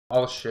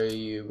I'll show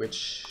you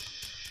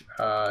which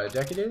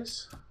deck it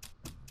is.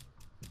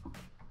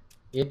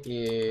 It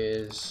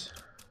is...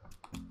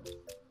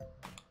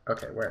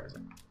 Okay, where is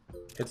it?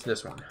 It's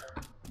this one.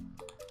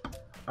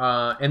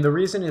 And the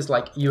reason is,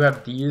 like, you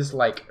have these,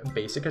 like,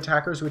 basic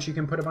attackers, which you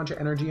can put a bunch of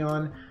energy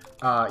on.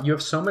 You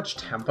have so much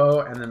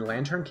tempo, and then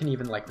Lantern can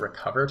even, like,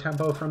 recover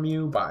tempo from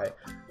you by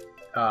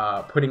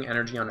putting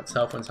energy on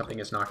itself when something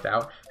is knocked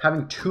out.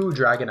 Having 2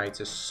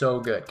 Dragonites is so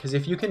good, because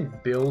if you can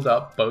build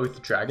up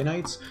both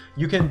Dragonites,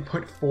 you can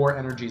put 4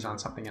 energies on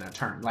something in a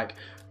turn. Like,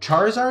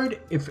 Charizard,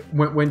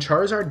 when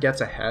Charizard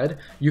gets ahead,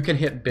 you can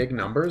hit big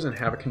numbers and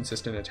have a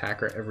consistent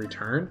attacker every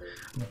turn,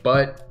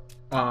 but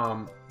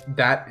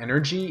that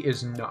energy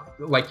is not,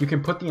 like, you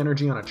can put the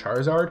energy on a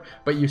Charizard,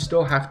 but you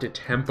still have to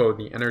tempo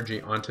the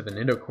energy onto the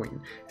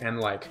Nidoqueen, and,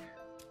 like,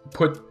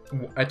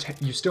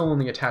 you still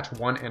only attach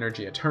 1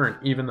 energy a turn,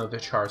 even though the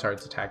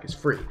Charizard's attack is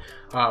free.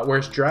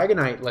 Whereas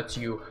Dragonite lets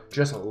you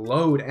just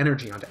load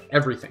energy onto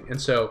everything,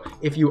 and so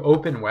if you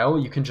open well,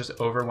 you can just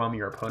overwhelm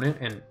your opponent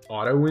and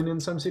auto win in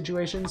some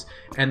situations,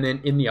 and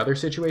then in the other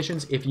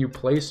situations, if you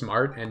play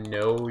smart and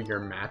know your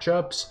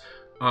matchups,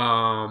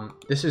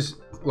 this is,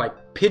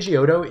 like,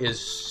 Pidgeotto is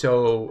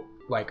so,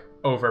 like,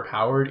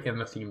 overpowered in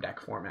the theme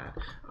deck format,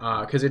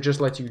 because it just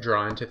lets you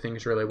draw into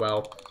things really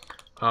well.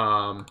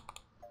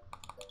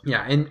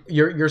 Yeah, and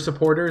your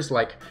supporters,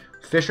 like,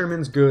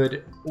 Fisherman's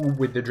good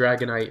with the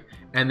Dragonite,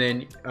 and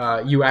then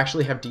you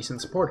actually have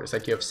decent supporters.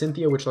 Like, you have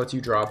Cynthia, which lets you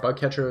draw,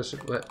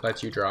 Bugcatcher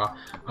lets you draw.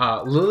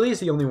 Lily is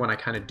the only one I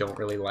kind of don't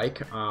really like,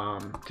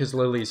 because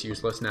Lily is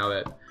useless now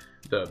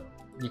that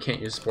you can't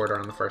use supporter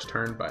on the first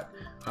turn, but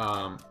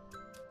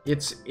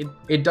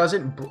it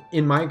doesn't,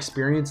 in my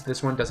experience,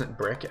 this one doesn't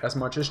brick as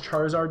much as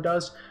Charizard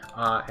does,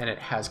 and it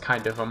has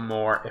kind of a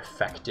more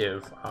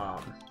effective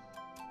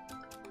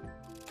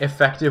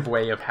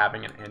way of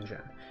having an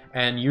engine.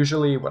 And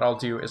usually what I'll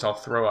do is I'll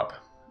throw up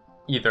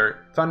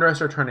either Thundurus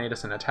or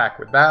Tornadus and attack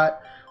with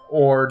that,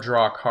 or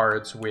draw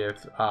cards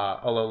with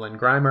Alolan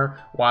Grimer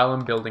while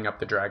I'm building up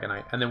the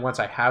Dragonite. And then once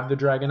I have the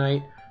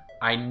Dragonite,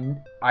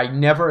 I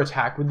never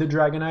attack with the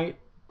Dragonite.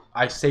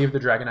 I save the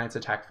Dragonite's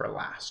attack for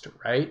last,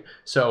 right?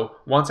 So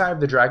once I have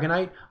the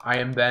Dragonite, I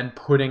am then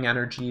putting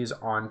energies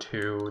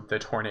onto the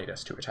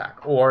Tornadus to attack,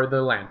 or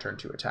the Lantern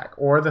to attack,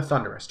 or the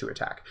Thundurus to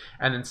attack,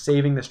 and then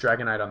saving this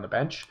Dragonite on the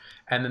bench.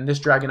 And then this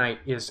Dragonite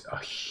is a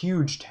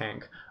huge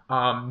tank.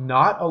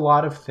 Not a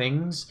lot of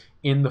things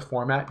in the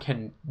format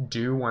can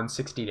do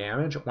 160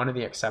 damage. One of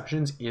the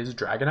exceptions is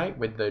Dragonite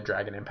with the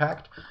Dragon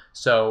Impact.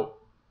 So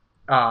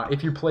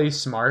if you play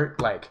smart,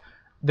 like,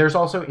 there's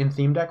also, in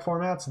theme deck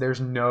formats, there's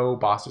no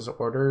bosses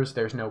orders,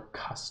 there's no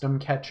custom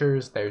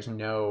catchers, there's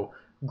no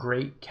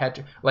great catch.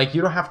 Like,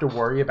 you don't have to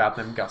worry about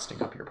them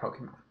gusting up your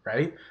Pokemon,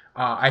 right?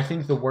 I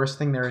think the worst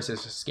thing there is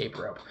Escape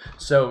Rope.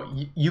 So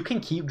you can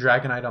keep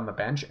Dragonite on the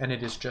bench, and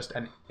it is just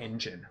an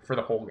engine for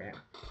the whole game.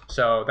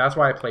 So that's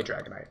why I play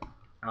Dragonite.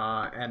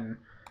 And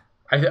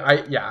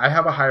I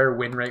have a higher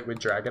win rate with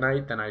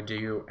Dragonite than I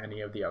do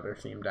any of the other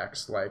theme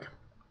decks. Like,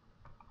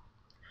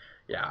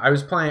 yeah, I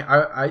was playing,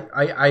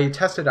 I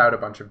tested out a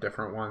bunch of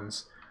different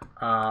ones.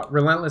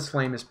 Relentless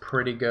Flame is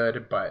pretty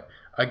good, but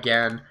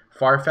again,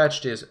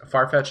 Farfetch'd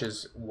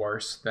is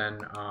worse than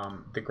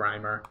the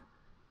Grimer.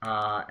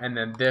 And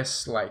then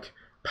this, like,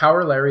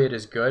 Power Lariat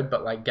is good,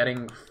 but, like,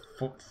 getting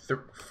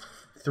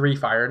 3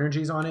 fire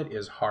energies on it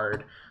is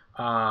hard.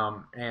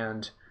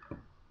 And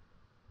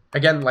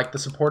again, like, the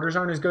supporters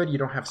aren't as good. You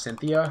don't have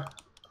Cynthia.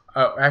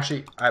 Oh,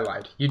 actually, I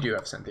lied. You do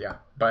have Cynthia,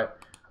 but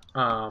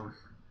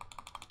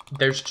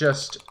there's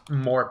just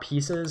more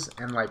pieces,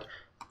 and, like,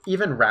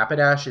 even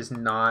Rapidash is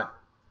not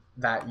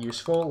that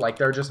useful. Like,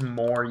 they're just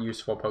more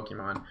useful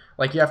Pokemon.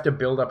 Like, you have to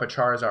build up a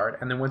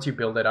Charizard, and then once you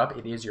build it up,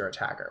 it is your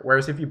attacker.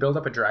 Whereas if you build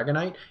up a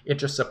Dragonite, it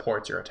just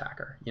supports your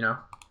attacker, you know?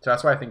 So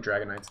that's why I think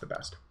Dragonite's the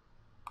best.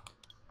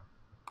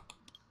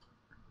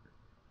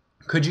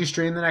 Could you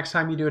stream the next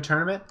time you do a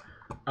tournament?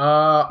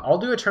 I'll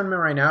do a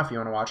tournament right now if you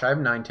want to watch. I have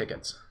 9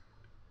 tickets.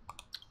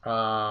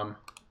 Yeah.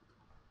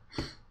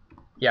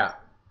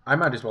 I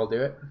might as well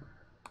do it.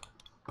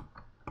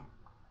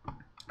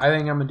 I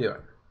think I'm going to do it.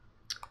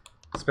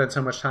 Spent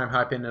so much time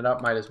hyping it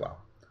up, might as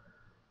well.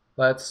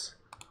 Let's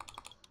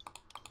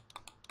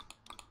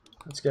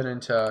get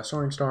into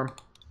Soaring Storm.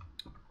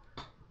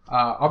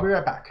 I'll be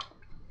right back.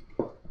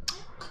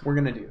 We're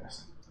going to do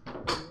this.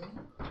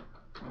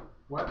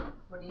 What?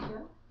 What are you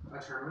doing?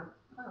 A tournament.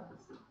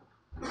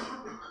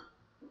 Oh.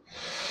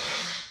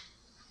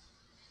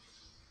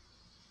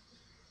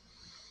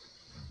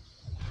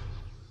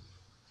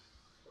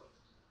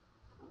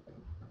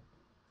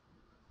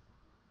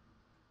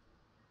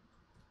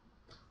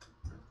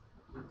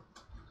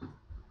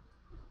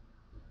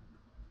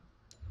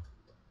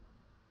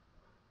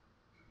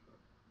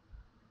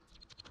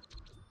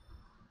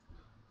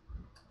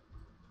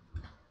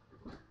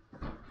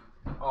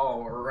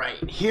 All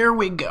right, here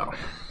we go.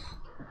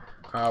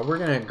 We're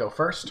gonna go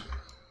first.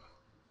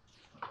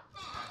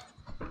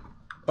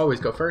 Always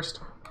go first.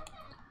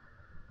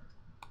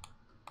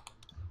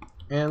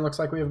 And looks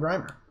like we have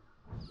Grimer.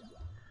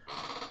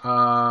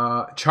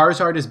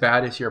 Charizard is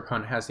bad if your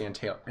opponent has the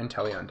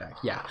Inteleon deck.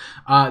 Yeah.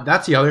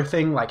 That's the other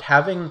thing. Like,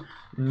 having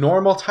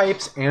normal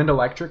types and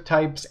electric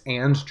types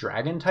and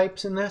dragon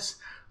types in this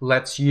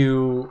lets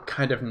you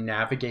kind of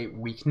navigate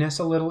weakness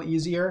a little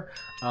easier.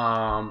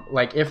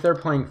 Like, if they're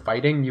playing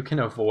fighting, you can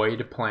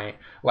avoid playing...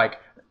 Like,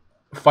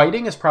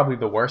 fighting is probably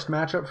the worst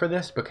matchup for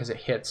this because it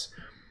hits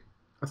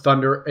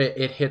Thunder...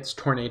 It hits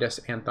Tornadus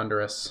and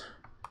Thundurus.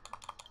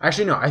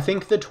 Actually, no. I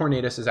think the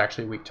Tornadus is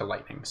actually weak to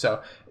lightning.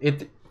 So,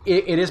 it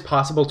is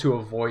possible to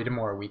avoid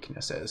more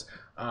weaknesses.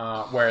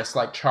 Whereas,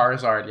 like,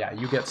 Charizard, yeah,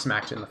 you get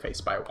smacked in the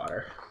face by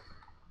water.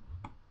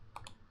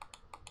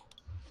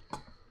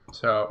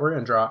 So, we're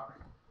going to drop.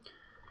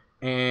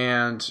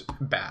 And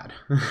bad.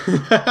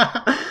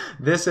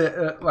 This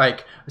is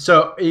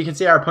so you can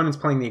see our opponent's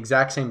playing the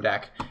exact same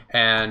deck,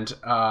 and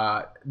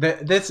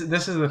this is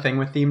the thing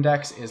with theme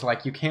decks, is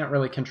like you can't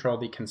really control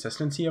the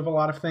consistency of a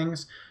lot of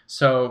things.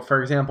 So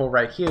for example,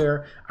 right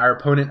here, our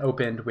opponent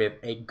opened with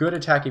a good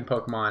attacking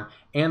Pokemon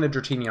and the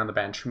Dratini on the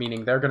bench,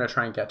 meaning they're going to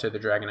try and get to the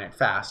Dragonite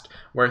fast,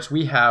 whereas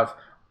we have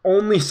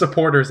only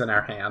supporters in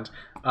our hand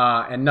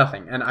and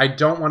nothing, and I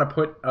don't want to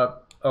put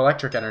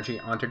electric energy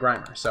onto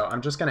Grimer, so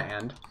I'm just going to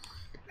end.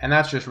 And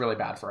that's just really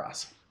bad for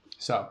us.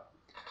 So,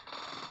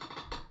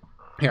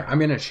 here, I'm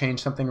going to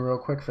change something real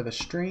quick for the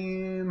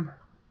stream.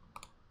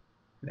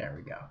 There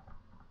we go.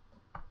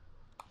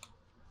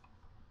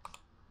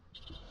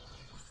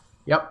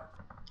 Yep,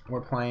 we're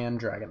playing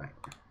Dragonite.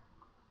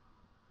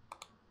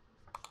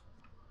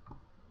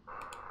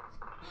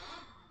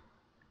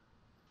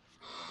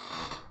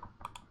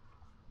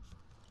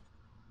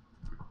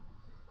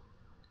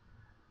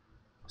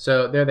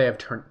 So, there they have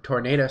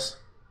Tornadus.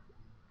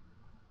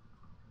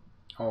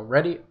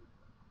 Already.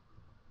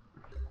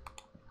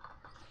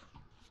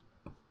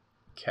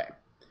 Okay,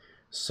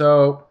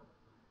 so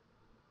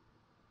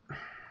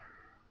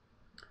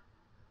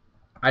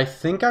I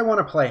think I want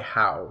to play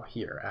How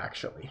here,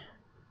 actually,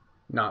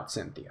 not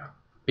Cynthia,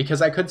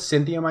 because I could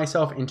Cynthia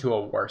myself into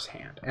a worse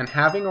hand, and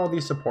having all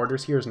these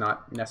supporters here is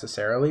not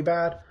necessarily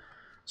bad.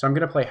 So I'm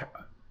going to play...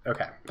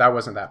 Okay, that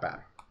wasn't that bad.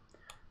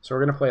 So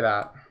we're going to play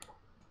that.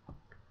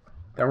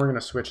 Then we're going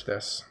to switch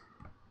this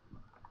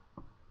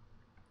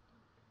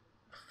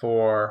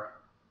for...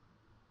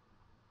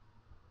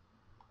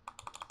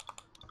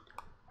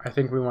 I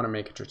think we want to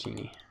make a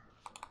Dratini.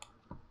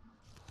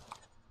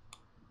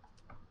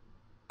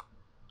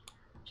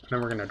 And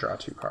then we're going to draw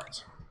 2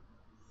 cards.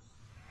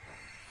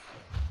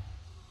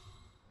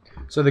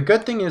 So the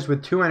good thing is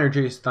with 2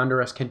 energies,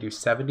 Thundurus can do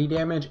 70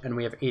 damage, and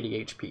we have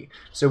 80 HP.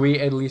 So we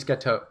at least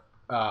get to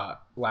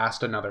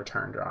last another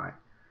turn drawing.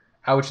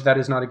 Ouch, that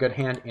is not a good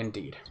hand,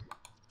 indeed.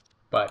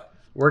 But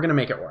we're going to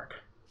make it work.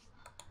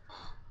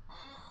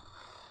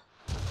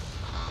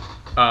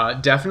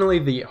 Definitely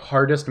the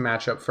hardest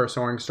matchup for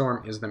Soaring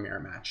Storm is the mirror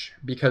match,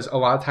 because a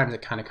lot of times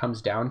it kind of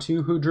comes down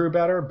to who drew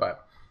better,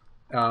 but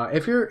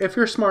if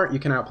you're smart, you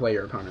can outplay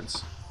your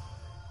opponents.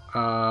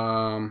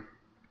 I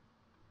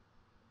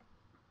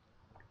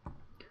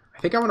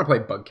think I want to play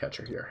Bug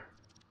Catcher here.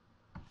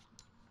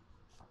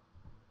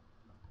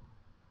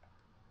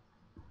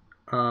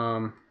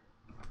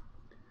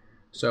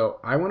 So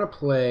I want to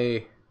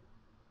play...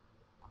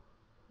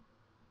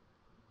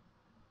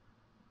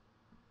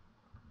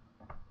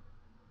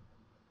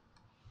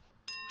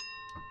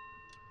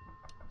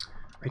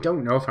 I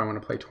don't know if I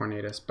want to play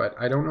Tornadus, but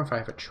I don't know if I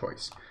have a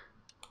choice.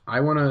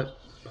 I want to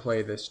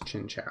play this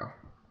Chinchou.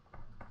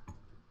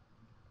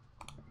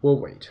 We'll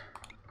wait.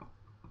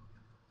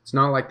 It's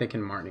not like they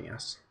can Marnie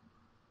us.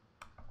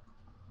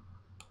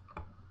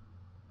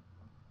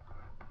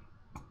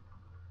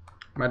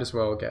 Might as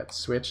well get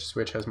Switch.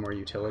 Switch has more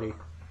utility.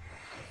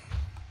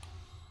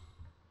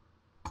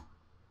 And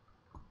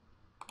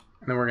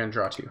then we're going to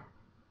draw 2.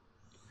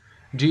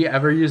 Do you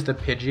ever use the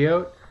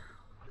Pidgeot?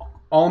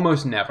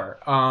 Almost never.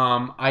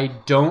 I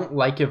don't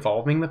like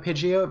evolving the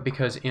Pidgeot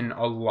because in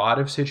a lot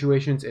of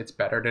situations it's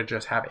better to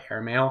just have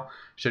Airmail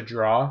to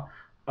draw.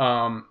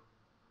 Yeah,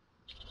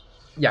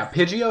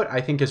 Pidgeot I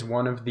think is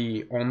one of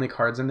the only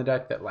cards in the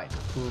deck that like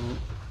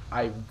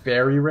I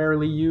very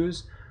rarely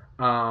use.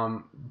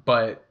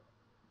 But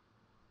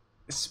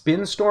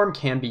Spin Storm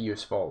can be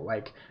useful.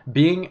 Like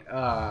being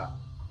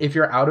if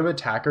you're out of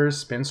attackers,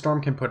 Spin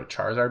Storm can put a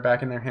Charizard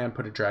back in their hand,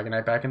 put a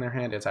Dragonite back in their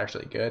hand. It's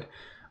actually good.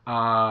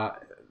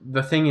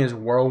 The thing is,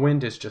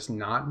 Whirlwind is just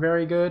not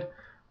very good.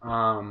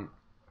 And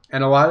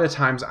a lot of the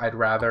times I'd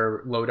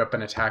rather load up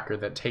an attacker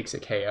that takes a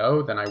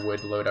KO than I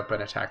would load up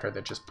an attacker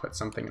that just puts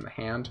something in the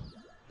hand.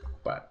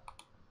 But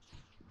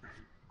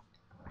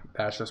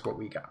that's just what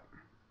we got.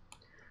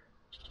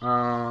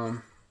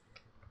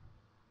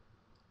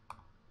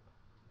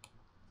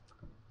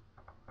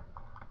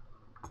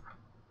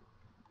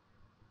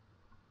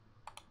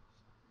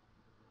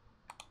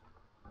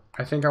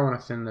 I think I want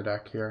to thin the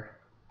deck here.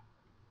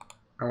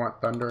 I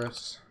want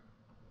Thundurus.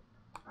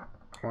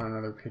 I want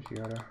another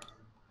Pidgeotto.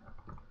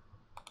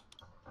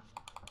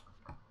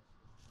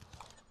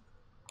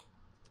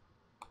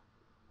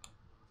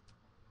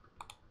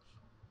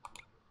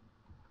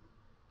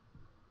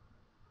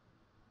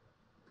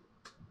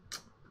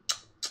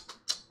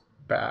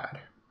 Bad.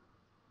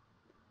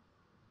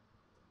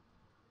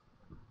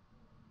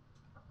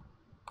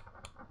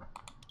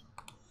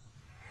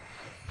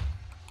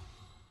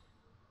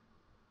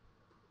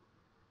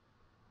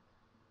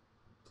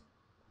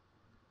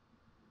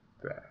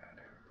 Bad.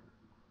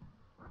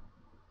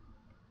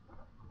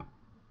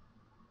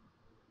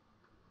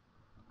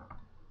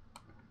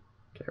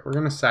 Okay, we're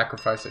going to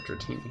sacrifice a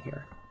Dratini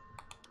here.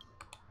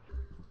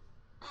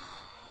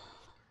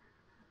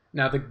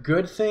 Now, the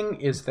good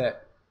thing is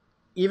that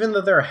even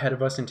though they're ahead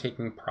of us in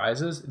taking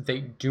prizes, they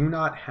do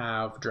not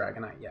have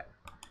Dragonite yet.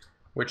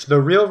 Which the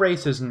real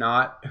race is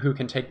not who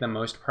can take the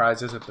most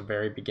prizes at the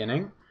very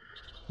beginning.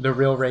 The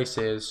real race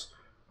is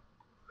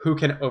who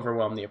can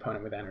overwhelm the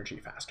opponent with energy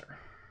faster.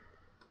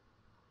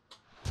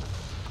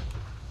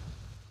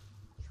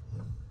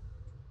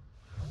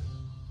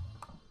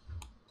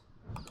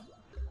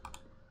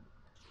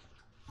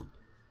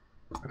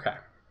 Okay.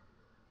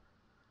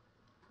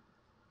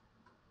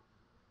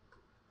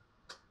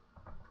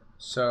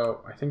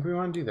 So I think we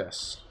want to do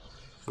this.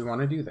 We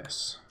want to do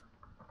this.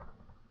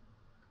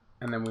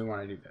 And then we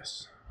want to do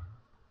this.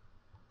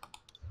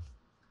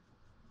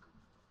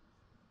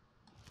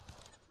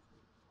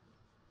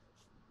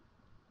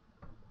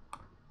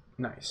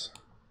 Nice.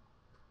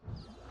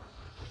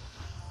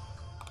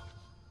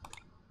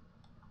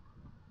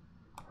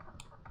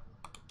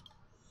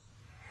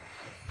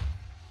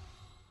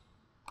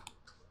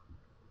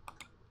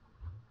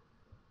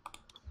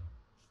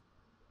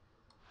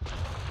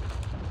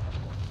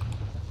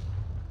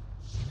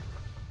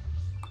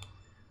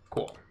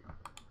 Cool.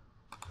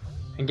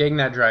 And getting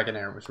that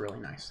Dragonair was really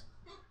nice.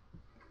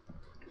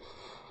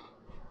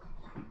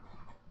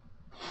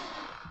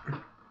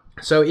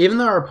 So even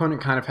though our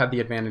opponent kind of had the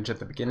advantage at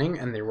the beginning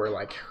and they were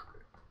like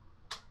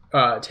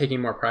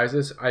taking more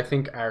prizes, I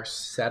think our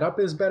setup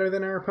is better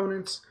than our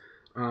opponent's.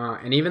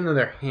 And even though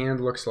their hand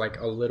looks like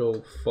a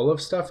little full of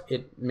stuff,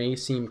 it may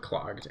seem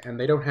clogged. And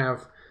they don't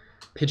have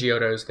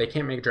Pidgeotos. They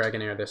can't make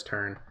Dragonair this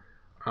turn.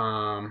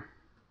 I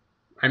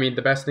mean,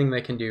 the best thing they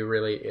can do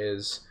really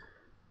is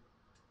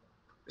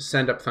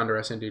send up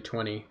Thundurus and do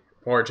 20,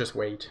 or just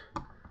wait.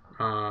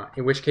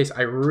 In which case,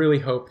 I really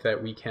hope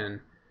that we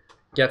can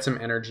get some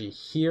energy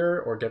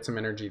here or get some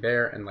energy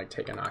there and like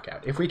take a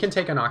knockout. If we can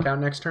take a knockout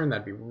next turn,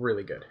 that'd be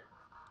really good.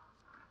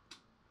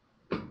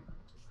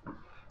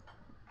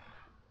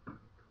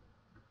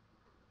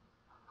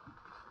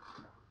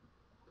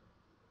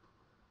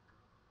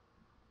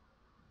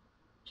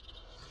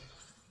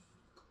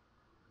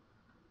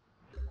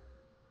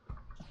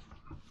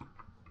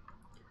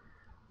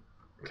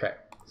 Okay,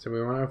 so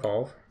we want to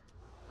evolve.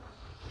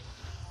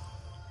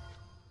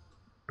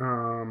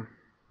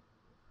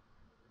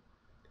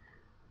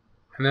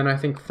 And then I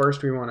think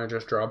first we want to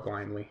just draw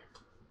blindly.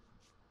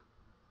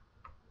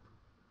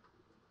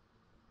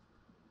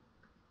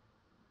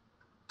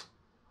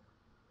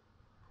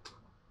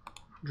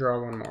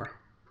 Draw one more.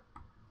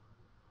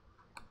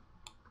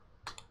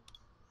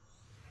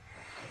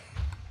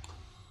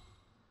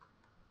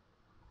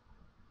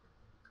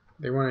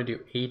 They want to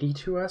do 80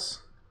 to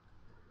us.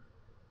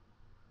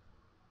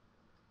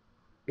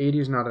 80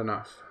 is not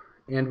enough.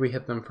 And we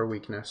hit them for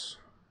weakness.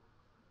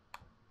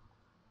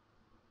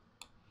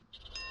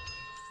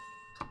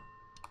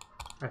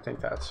 I think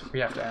we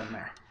have to end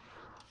there.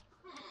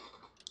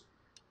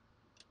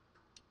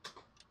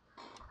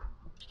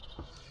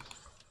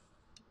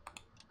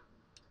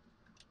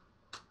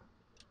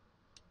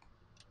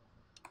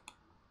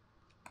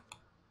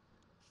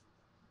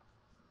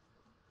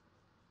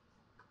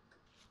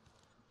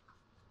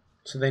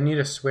 So they need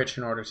a switch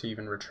in order to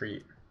even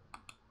retreat.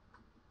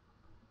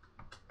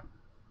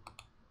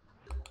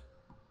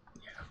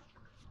 Yeah.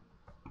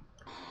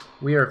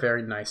 We are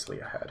very nicely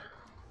ahead.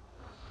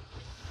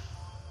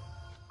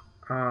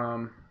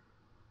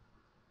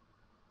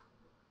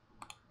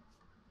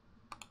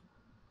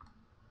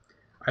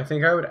 I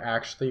think I would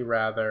actually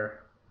rather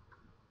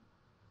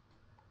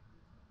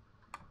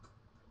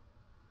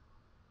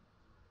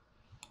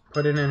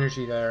put in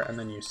energy there and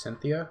then use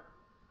Cynthia.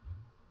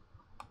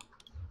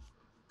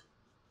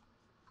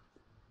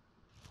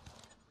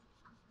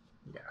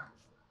 Yeah.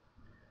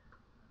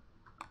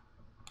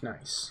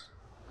 Nice.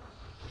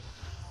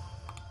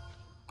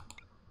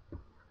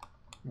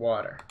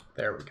 Water.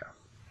 There we go.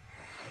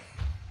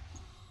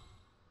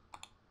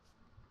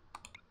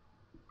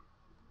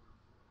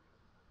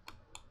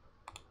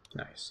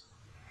 Nice.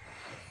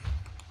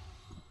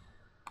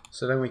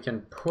 So then we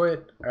can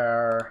put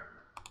our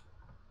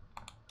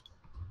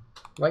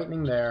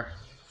lightning there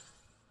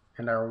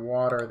and our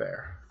water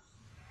there.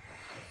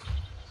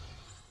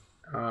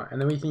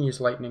 And then we can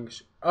use lightning.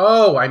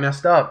 Oh, I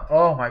messed up.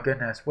 Oh my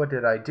goodness. What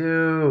did I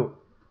do?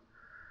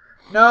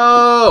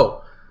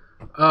 No!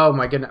 Oh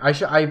my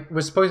goodness.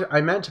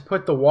 I meant to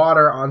put the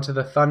water onto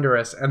the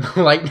Thundurus and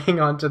the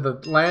lightning onto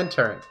the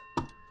lantern.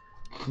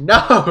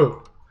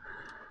 No!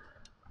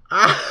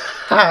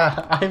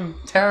 I'm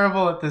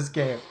terrible at this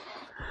game.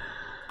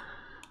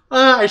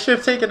 I should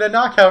have taken a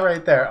knockout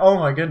right there. Oh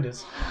my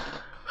goodness.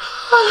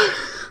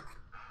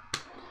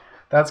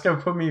 That's going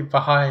to put me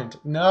behind.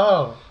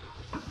 No.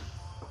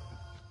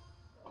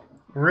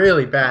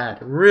 Really bad.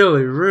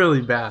 Really,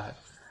 really bad.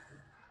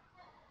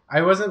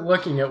 I wasn't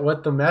looking at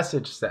what the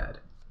message said.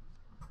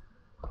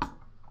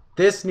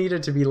 This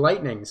needed to be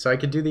lightning so I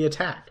could do the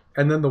attack.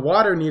 And then the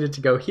water needed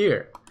to go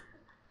here.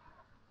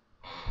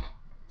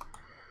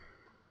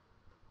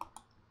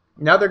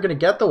 Now they're going to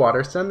get the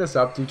water, send this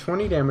up, do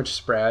 20 damage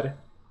spread,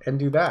 and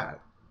do that.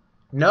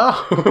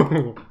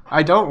 No!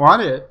 I don't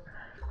want it.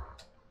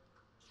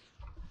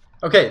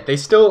 Okay, they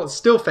still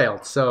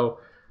failed, so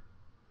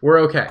we're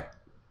okay.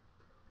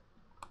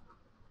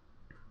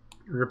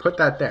 We're going to put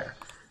that there.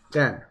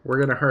 Then we're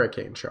going to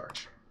Hurricane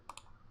Charge.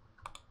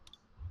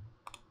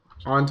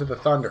 Onto the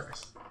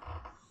Thunderous.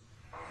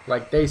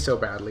 Like they so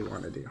badly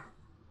want to do.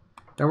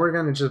 Then we're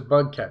going to just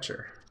Bug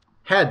Catcher.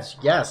 Heads,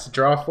 yes,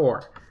 draw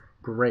 4.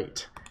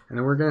 Great. And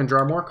then we're going to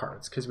draw more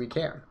cards, because we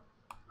can.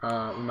 We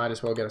might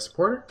as well get a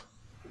supporter.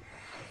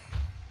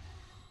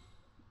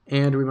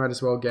 And we might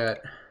as well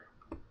get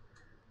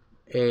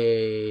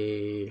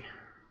a...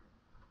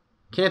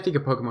 Can't think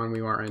of Pokemon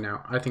we want right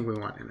now. I think we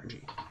want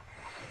energy.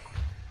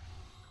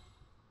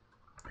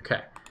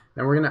 Okay.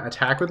 Then we're going to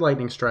attack with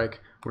Lightning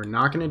Strike. We're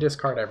not going to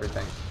discard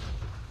everything.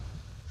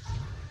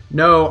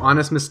 No,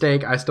 honest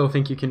mistake. I still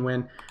think you can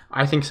win.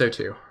 I think so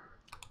too.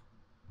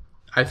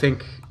 I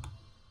think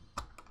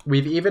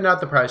we've evened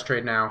out the prize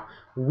trade now.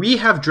 We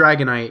have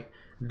Dragonite.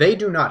 They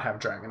do not have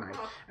Dragonite.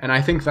 And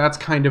I think that's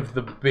kind of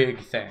the big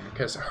thing.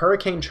 Because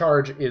Hurricane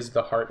Charge is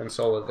the heart and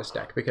soul of this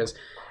deck. Because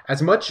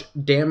as much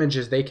damage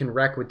as they can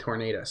wreck with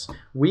Tornadus,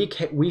 we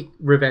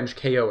Revenge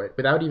KO it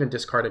without even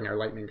discarding our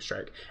Lightning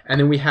Strike. And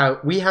then we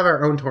have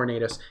our own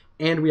Tornadus.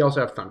 And we also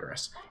have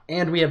Thunderous.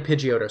 And we have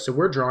Pidgeotto. So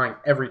we're drawing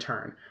every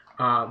turn.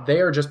 They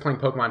are just playing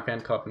Pokemon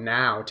Fan Club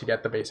now to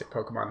get the basic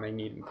Pokemon they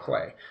need in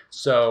play.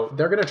 So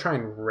they're going to try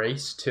and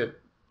race to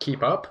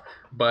keep up,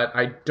 but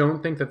I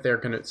don't think that they're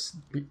going to...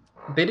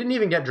 They didn't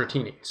even get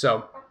Dratini.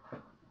 So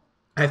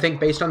I think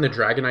based on the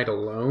Dragonite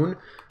alone,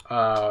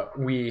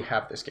 we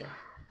have this game.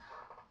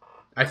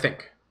 I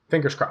think.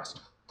 Fingers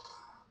crossed.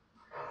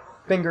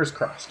 Fingers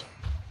crossed.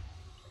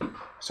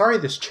 Sorry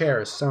this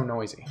chair is so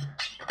noisy.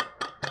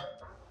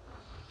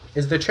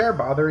 Is the chair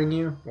bothering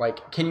you?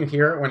 Like, can you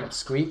hear it when it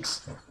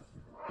squeaks?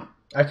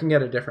 I can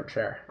get a different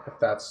chair if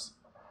that's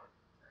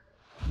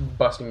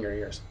busting your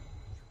ears.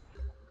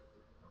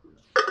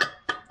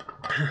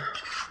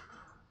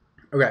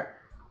 Okay.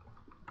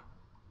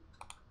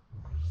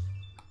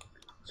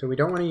 So we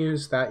don't want to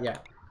use that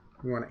yet.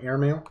 We want to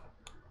Airmail,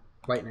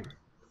 Lightning.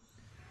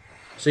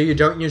 So you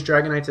don't use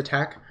Dragonite's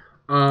attack.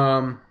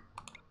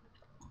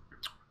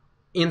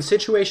 In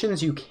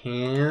situations you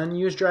can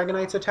use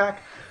Dragonite's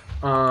attack.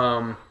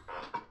 The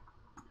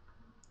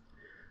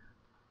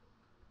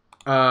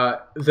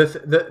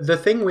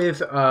thing with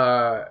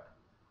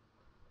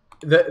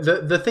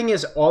the thing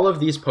is all of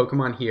these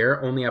Pokemon here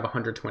only have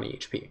 120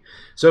 HP.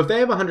 So if they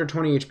have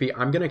 120 HP,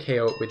 I'm gonna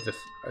KO it with the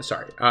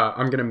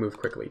I'm gonna move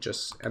quickly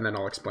and then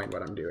I'll explain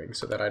what I'm doing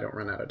so that I don't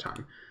run out of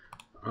time.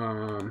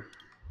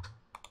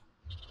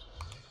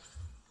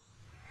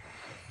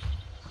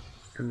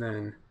 And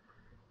then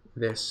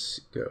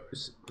this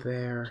goes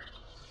there,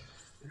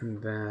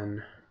 and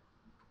then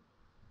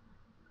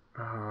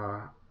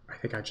I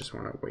think I just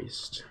want to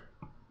waste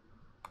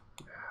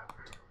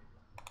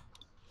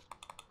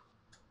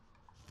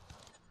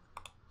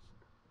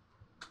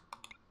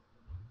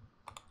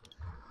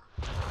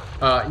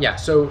that. Yeah,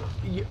 so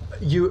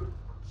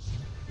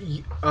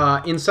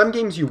in some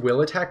games you will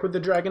attack with the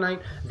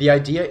Dragonite. The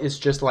idea is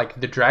just like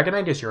the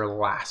Dragonite is your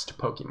last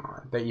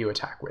Pokemon that you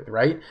attack with,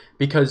 right?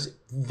 Because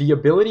the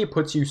ability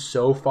puts you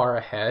so far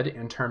ahead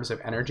in terms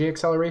of energy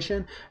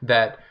acceleration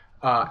that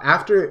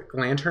after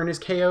Lantern is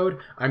KO'd,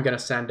 I'm going to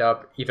send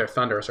up either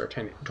Thunderous or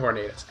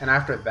Tornadus. And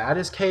after that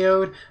is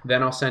KO'd,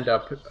 then I'll send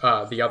up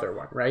the other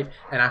one, right?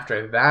 And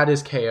after that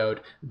is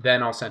KO'd,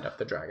 then I'll send up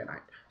the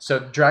Dragonite. So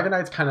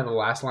Dragonite's kind of the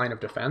last line of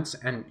defense,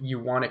 and you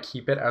want to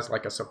keep it as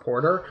like a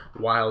supporter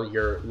while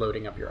you're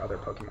loading up your other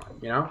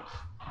Pokemon, you know?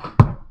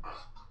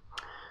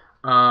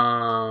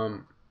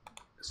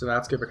 So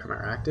that's going to become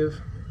our active.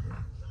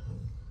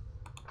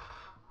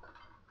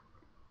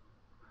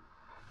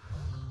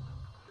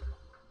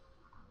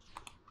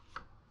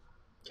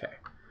 Okay.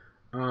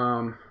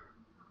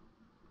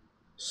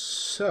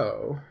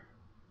 So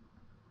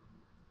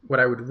what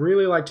I would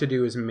really like to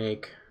do is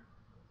make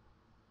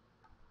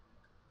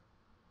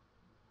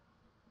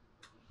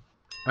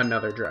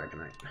another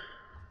Dragonite.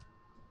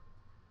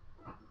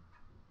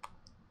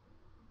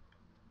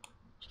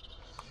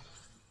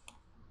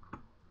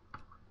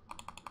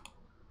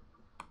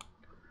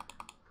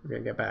 We're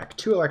going to get back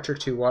 2 electric,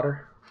 2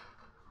 water.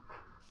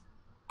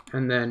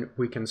 And then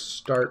we can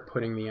start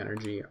putting the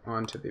energy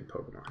onto the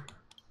Pokemon.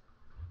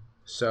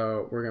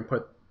 So we're going to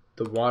put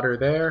the water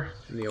there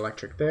and the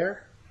electric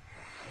there.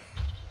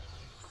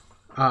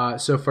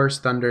 So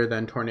first Thunder,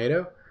 then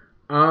Tornado.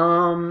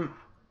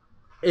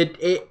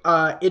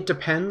 It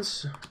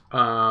depends.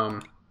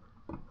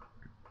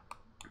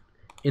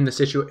 In this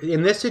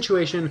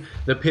situation,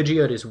 the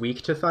Pidgeot is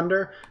weak to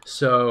Thunder,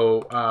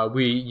 so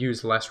we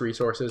use less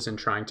resources in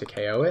trying to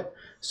KO it.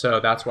 So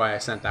that's why I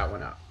sent that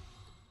one up.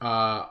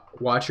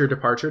 Watch your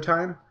departure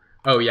time.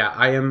 Oh yeah,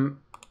 I am.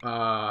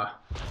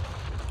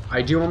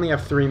 I do only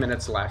have 3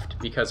 minutes left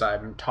because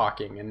I'm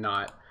talking and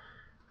not.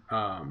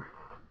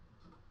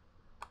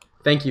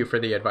 Thank you for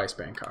the advice,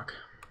 Bangkok.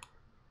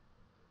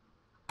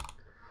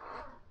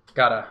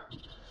 Gotta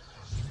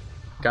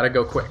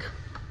go quick.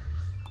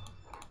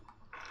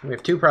 We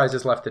have 2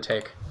 prizes left to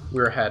take.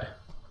 We're ahead.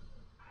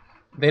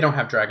 They don't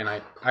have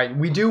Dragonite.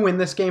 We do win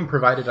this game,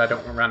 provided I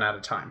don't run out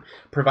of time.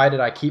 Provided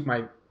I keep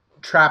my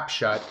trap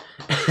shut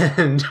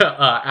and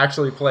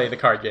actually play the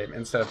card game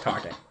instead of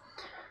talking.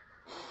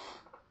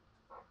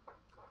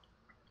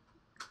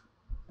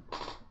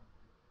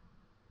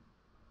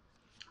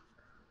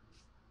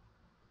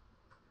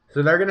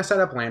 So they're going to set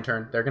up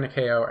Lantern. They're going to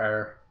KO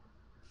Error.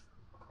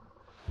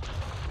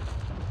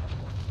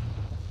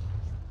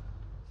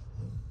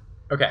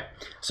 Okay,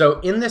 so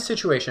in this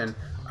situation,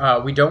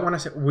 we don't want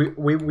to.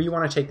 We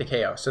want to take the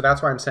KO. So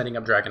that's why I'm setting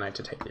up Dragonite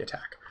to take the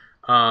attack.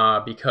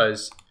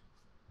 Because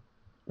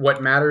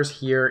what matters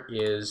here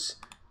is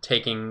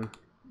taking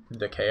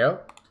the KO.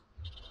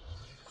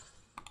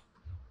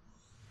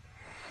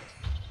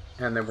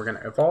 And then we're going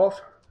to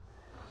evolve.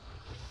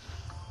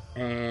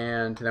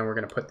 And then we're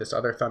going to put this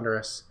other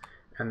Thunderous.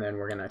 And then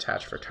we're going to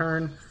attach for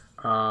turn.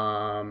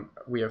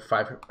 We have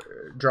 5.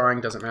 Drawing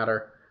doesn't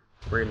matter.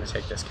 We're going to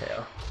take this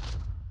KO.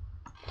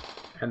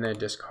 And then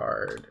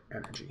discard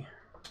energy.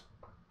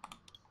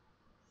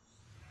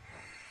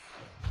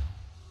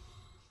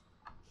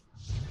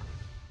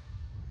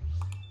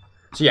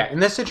 So yeah, in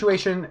this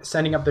situation,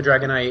 sending up the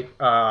Dragonite,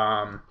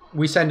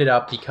 we send it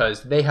up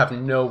because they have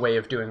no way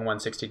of doing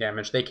 160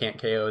 damage. They can't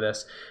KO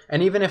this.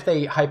 And even if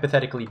they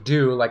hypothetically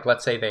do, like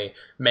let's say they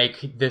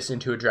make this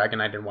into a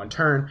Dragonite in 1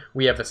 turn,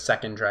 we have a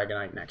second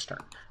Dragonite next turn.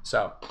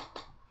 So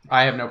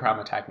I have no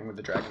problem attacking with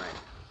the Dragonite.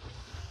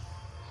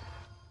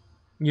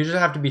 You just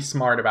have to be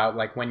smart about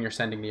like when you're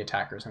sending the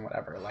attackers and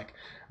whatever. Like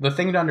the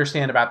thing to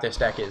understand about this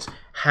deck is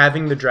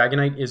having the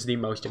Dragonite is the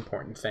most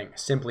important thing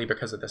simply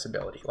because of this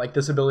ability. Like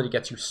this ability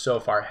gets you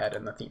so far ahead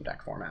in the theme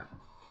deck format.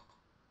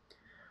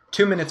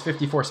 2 minutes,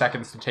 54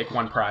 seconds to take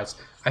 1 prize.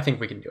 I think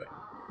we can do it.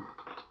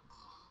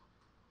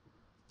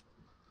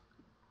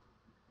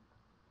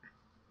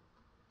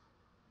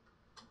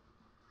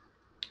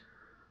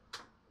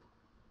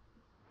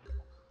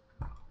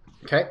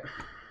 Okay,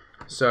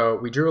 so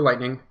we drew a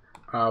Lightning.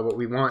 What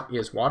we want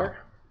is water.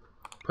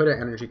 Put an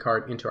energy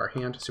card into our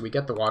hand so we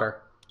get the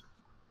water.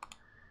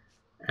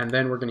 And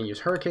then we're going to use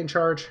Hurricane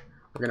Charge.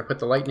 We're going to put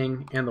the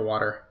Lightning and the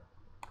water,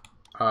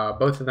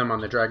 both of them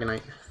on the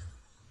Dragonite.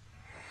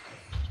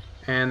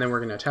 And then we're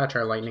going to attach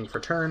our Lightning for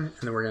turn,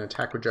 and then we're going to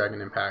attack with Dragon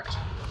Impact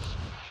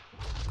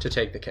to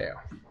take the KO.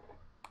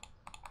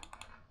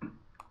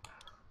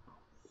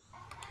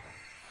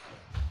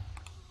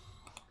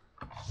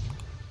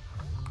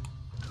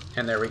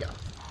 And there we go.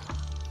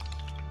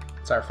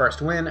 It's our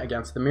first win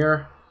against the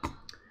mirror.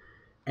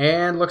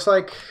 And looks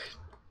like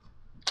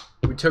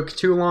we took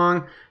too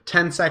long.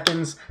 10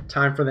 seconds.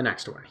 Time for the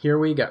next one. Here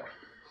we go.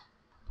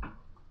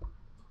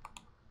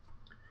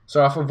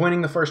 So off of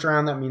winning the first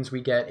round, that means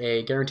we get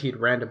a guaranteed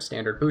random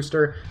standard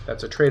booster.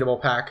 That's a tradable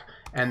pack.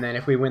 And then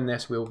if we win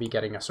this, we will be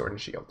getting a Sword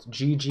and Shield.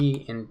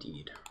 GG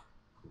indeed.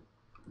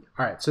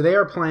 All right, so they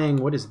are playing,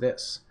 what is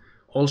this?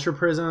 Ultra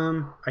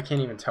Prism. I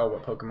can't even tell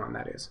what Pokemon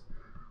that is.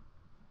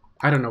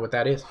 I don't know what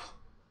that is.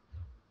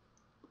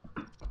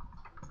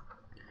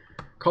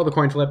 Call the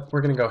coin flip.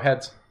 We're going to go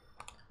heads.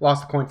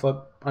 Lost the coin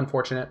flip.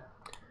 Unfortunate.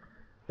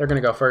 They're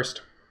going to go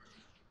first.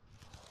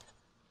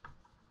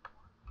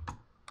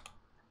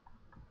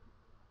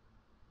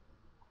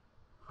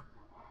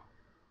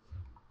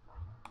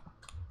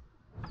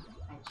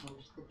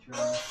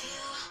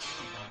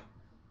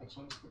 I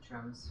changed the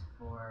drums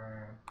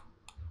for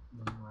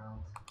Moon World.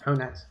 Oh,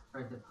 nice.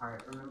 For the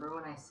part. Remember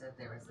when I said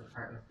there was the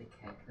part with the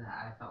kick that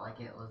I felt like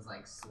it was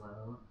like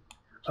slow?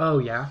 Oh,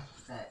 yeah.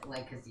 That,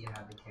 like, because you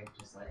have the kick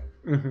just like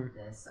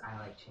this. I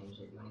like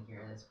changed it. You want to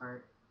hear this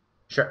part?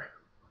 Sure.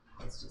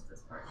 It's just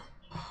this part.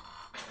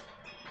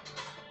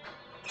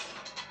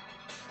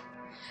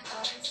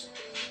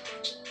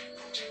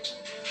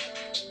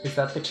 Is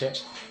that the kick?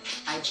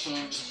 I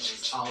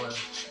changed all of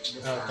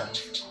the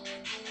sounds.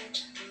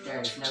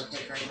 There is no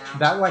kick right now.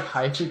 That like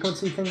high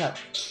frequency thing that...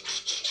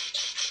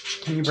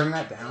 Can you bring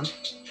that down?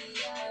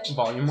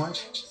 Volume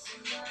wise?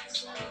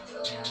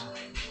 Yeah.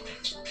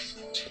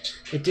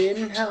 It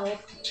didn't help.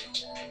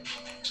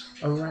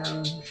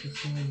 Around.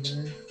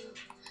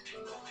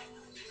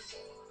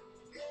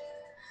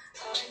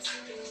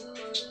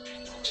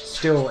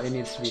 Still, it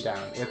needs to be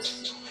down.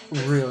 It's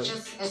really...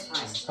 It's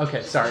fine.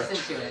 Okay, sorry.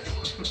 Listen to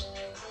it.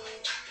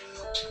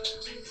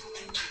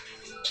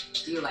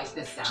 Do you like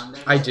the sound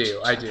of it? I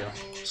do.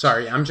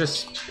 Sorry, I'm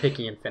just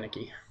picky and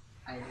finicky.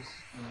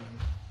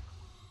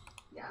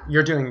 Yeah.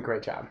 You're doing a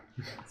great job.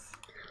 Thanks.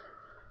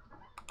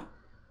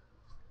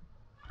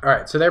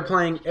 Alright, so they're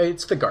playing...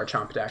 It's the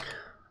Garchomp deck.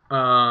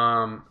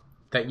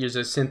 That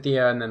uses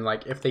Cynthia, and then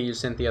like if they use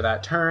Cynthia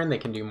that turn, they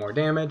can do more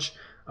damage.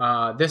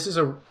 This is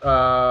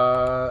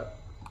a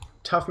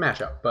tough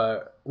matchup,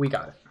 but we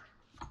got it.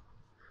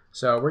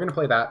 So we're going to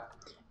play that.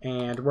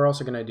 And we're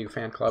also going to do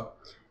Fan Club.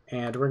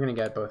 And we're going to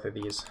get both of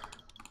these.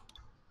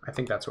 I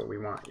think that's what we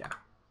want, yeah.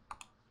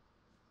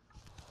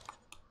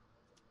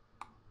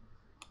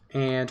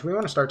 And we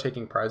want to start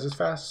taking prizes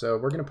fast, so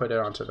we're going to put it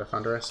onto the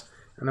Thunderous,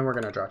 and then we're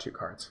going to draw 2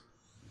 cards.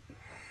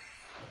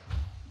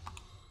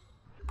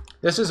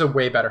 This is a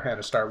way better hand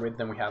to start with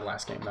than we had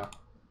last game, though.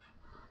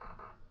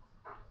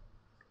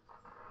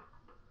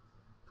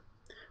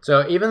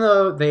 So even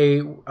though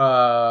they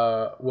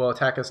will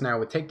attack us now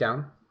with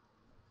Takedown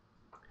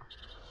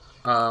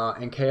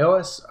and KO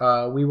us,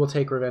 we will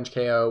take Revenge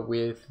KO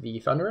with the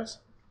Thunderous.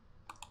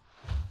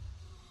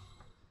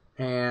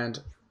 And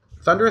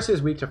Thunderous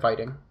is weak to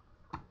fighting,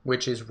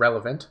 which is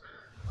relevant.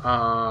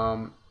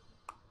 However,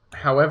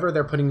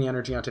 they're putting the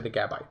energy onto the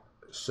Gabite.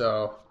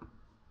 So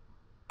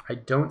I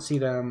don't see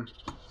them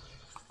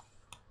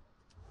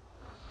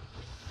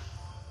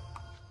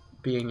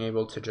being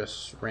able to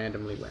just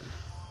randomly win.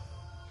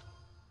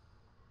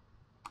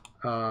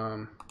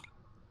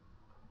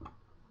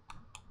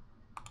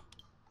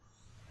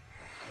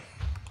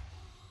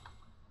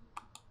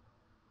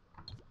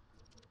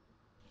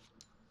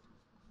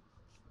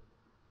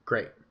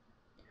 Great.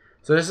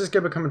 So this is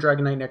going to become a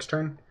Dragonite next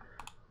turn.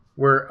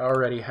 We're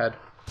already ahead.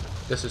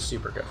 This is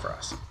super good for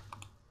us.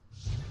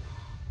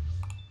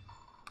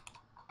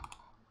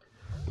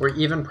 We're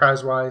even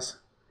prize-wise,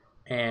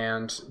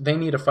 and they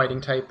need a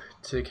fighting type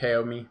to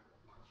KO me.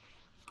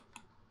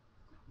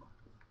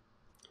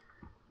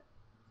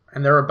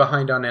 And they're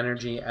behind on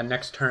energy, and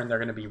next turn they're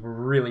going to be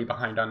really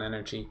behind on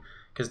energy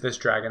because this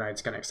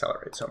Dragonite's going to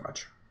accelerate so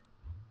much.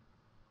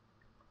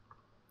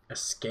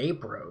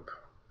 Escape Rope.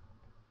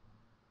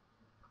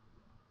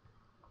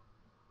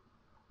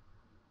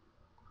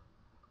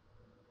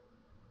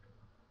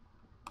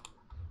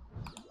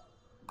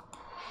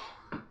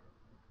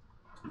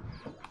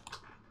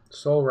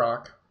 Soul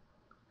Rock.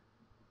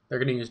 They're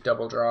going to use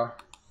Double Draw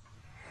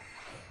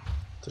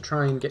to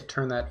try and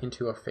turn that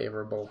into a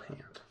favorable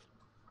hand.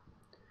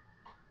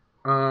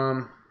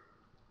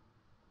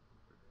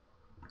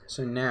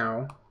 So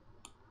now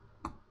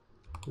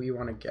we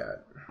want to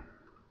get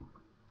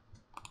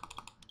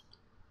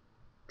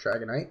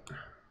Dragonite.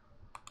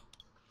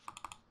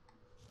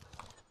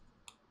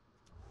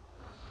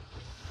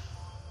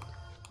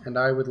 And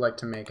I would like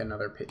to make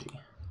another Pidgey.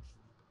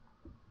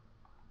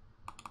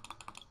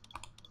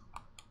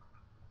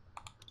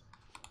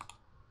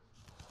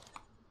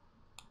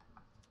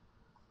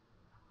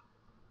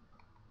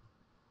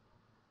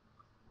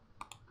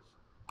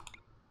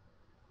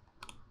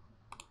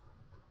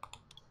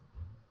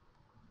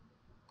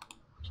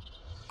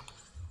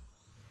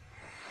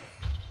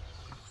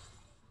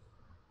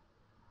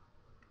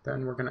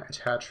 Then we're going to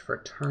attach for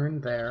a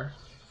turn there,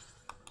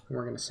 and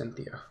we're going to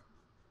Cynthia.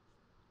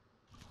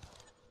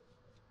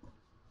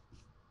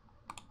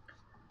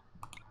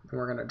 Then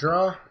we're going to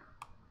draw.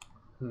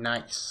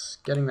 Nice.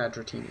 Getting that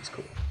Dratini is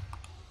cool.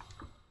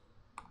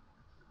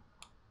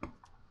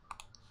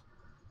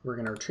 We're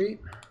going to retreat.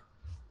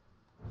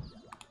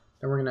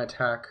 Then we're going to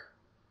attack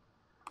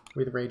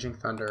with Raging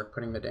Thunder,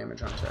 putting the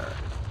damage onto our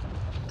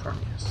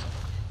Tornius.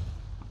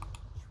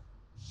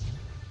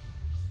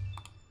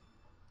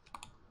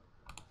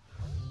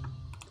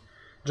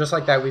 Just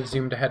like that, we've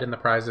zoomed ahead in the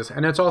prizes,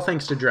 and it's all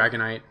thanks to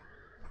Dragonite.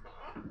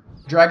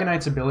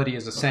 Dragonite's ability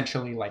is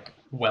essentially like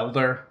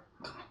Welder,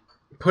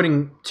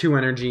 putting 2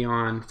 energy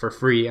on for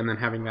free and then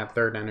having that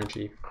 3rd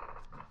energy.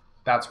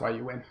 That's why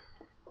you win.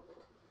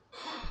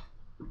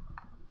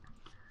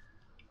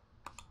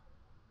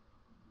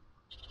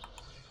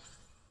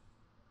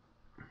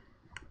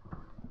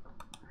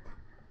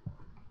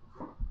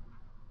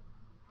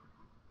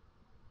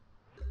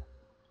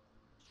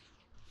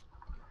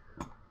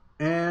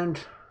 And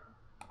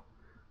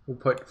we'll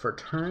put for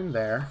turn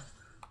there.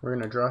 We're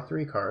going to draw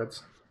 3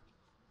 cards.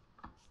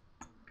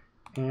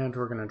 And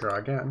we're going to draw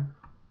again.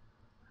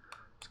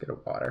 Let's get a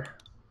water.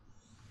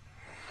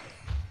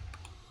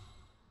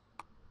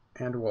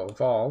 And we'll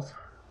evolve.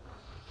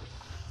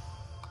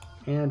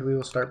 And we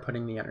will start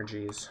putting the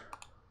energies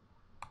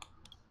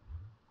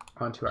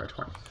onto our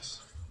 20s.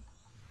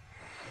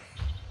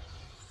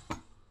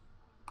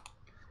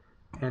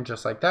 And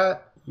just like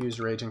that, use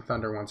Raging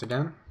Thunder once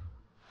again.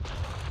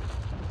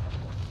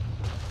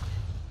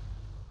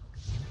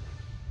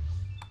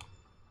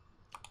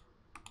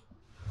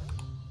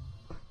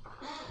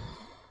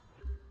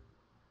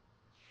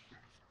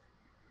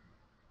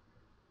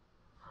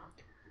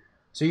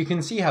 So you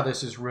can see how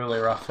this is really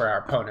rough for our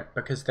opponent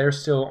because they're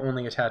still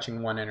only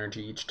attaching 1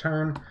 energy each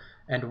turn,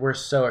 and we're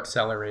so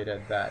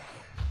accelerated that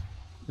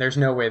there's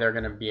no way they're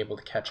going to be able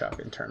to catch up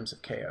in terms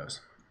of KOs.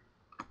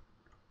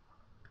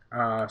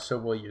 So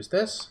we'll use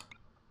this,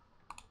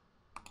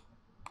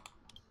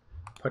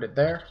 put it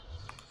there,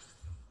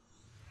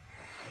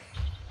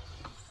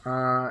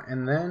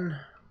 and then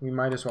we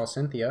might as well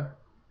Cynthia.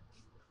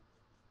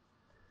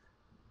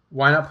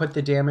 Why not put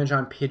the damage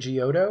on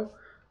Pidgeotto?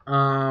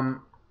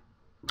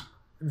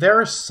 There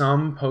are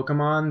some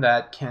Pokemon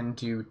that can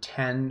do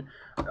 10.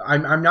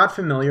 I'm not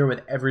familiar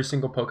with every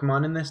single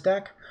Pokemon in this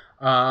deck,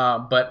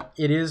 But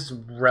it is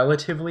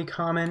relatively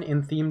common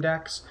in theme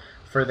decks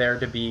for there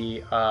to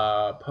be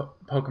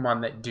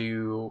Pokemon that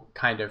do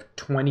kind of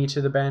 20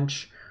 to the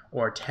bench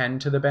or 10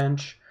 to the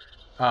bench.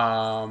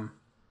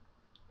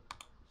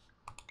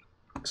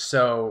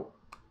 So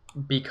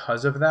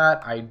because of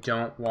that, I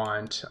don't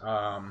want...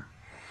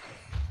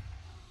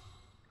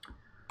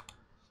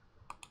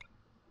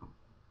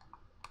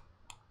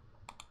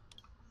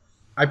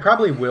 I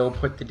probably will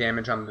put the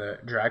damage on the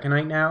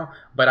Dragonite now,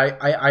 but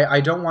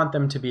I don't want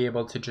them to be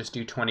able to just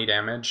do 20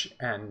 damage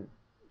and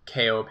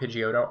KO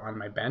Pidgeotto on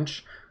my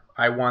bench.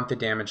 I want the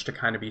damage to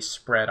kind of be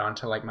spread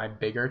onto like my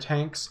bigger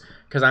tanks,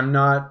 because I'm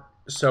not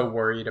so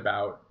worried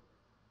about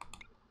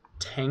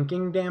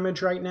tanking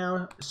damage right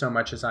now so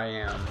much as I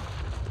am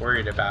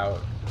worried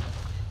about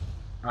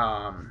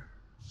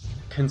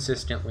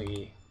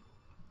consistently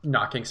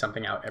knocking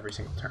something out every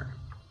single turn.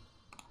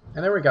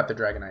 And there we got the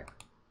Dragonite.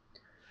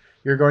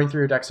 You're going through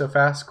your deck so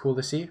fast. Cool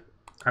to see.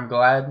 I'm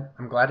glad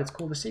it's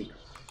cool to see.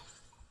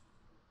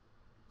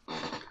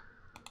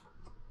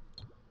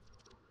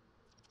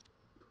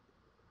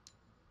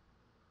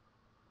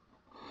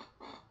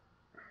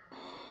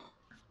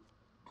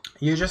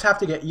 You just have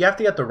to get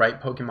the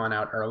right Pokemon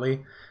out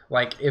early.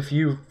 Like if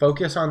you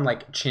focus on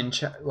like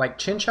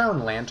Chinchou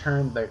and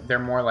Lantern, they're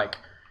more like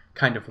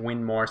kind of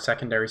win more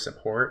secondary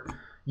support.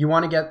 You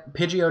want to get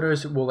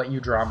Pidgeotos will let you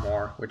draw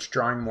more, which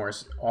drawing more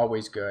is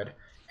always good.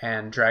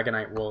 And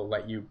Dragonite will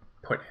let you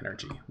put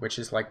energy, which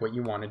is like what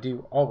you want to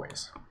do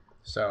always.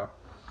 So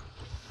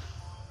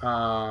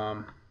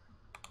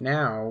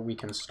now we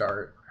can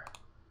start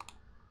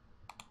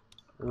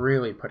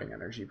really putting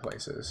energy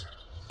places.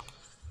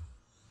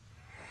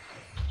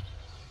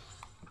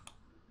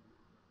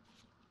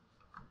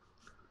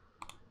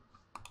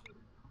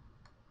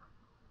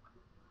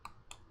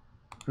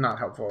 Not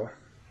helpful.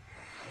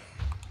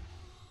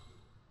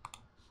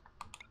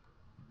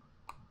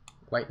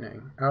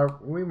 Lightning. Oh,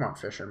 we want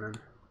Fisherman.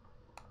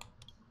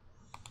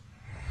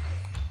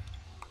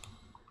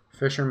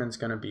 Fisherman's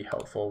going to be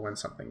helpful when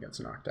something gets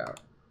knocked out.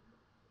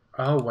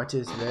 Oh, what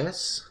is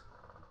this?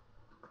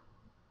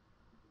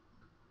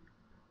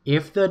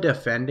 If the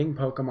defending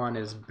Pokemon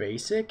is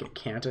basic, it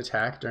can't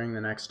attack during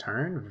the next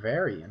turn.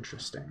 Very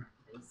interesting.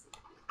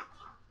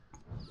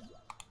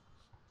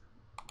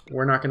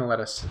 We're not going to let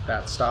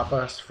that stop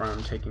us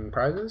from taking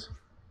prizes.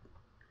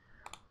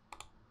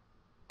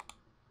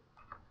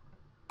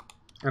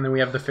 And then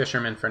we have the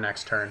Fisherman for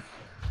next turn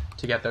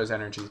to get those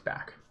energies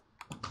back.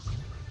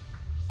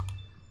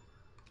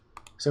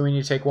 So we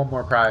need to take one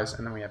more prize,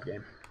 and then we have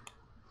game.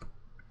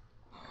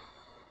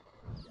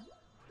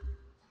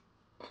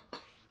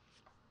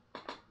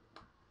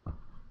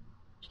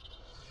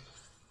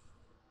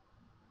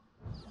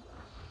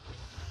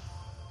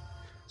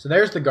 So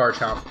there's the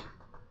Garchomp.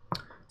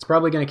 It's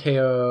probably going to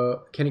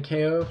KO... Can it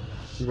KO?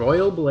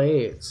 Royal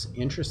Blades.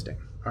 Interesting.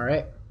 All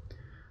right.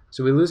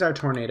 So we lose our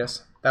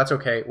Tornadus. That's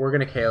okay. We're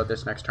going to KO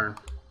this next turn.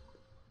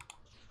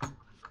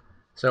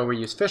 So we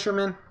use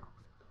Fisherman,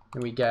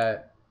 and we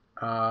get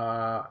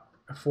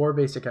 4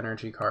 basic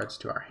energy cards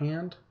to our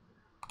hand.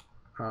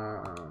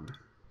 Our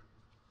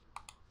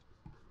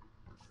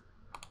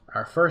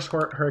first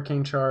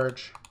Hurricane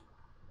Charge.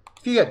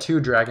 If you get 2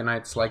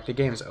 Dragonites, like, the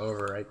game's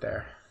over right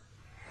there.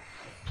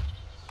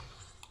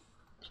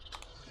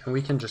 And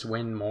we can just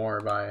win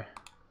more by...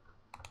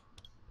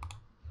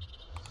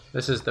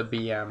 This is the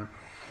BM.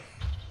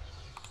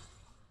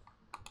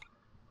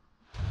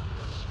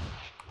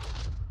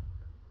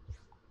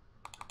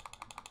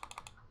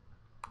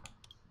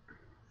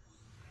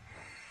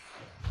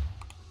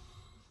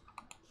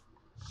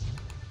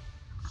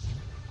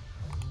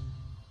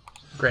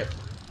 Great.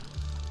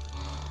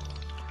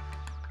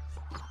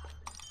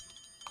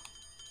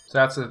 So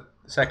that's the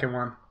second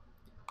one.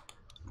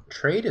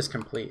 Trade is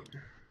complete.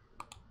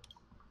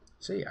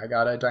 See, I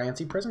got a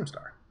Diancie Prism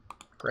Star.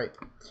 Great.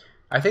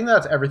 I think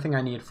that's everything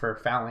I need for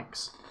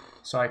Phalanx.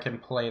 So I can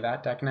play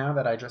that deck now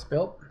that I just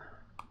built.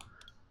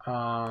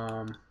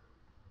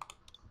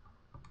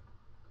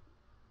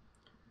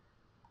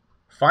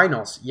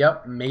 Finals.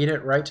 Yep, made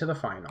it right to the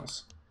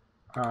finals.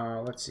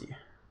 Let's see.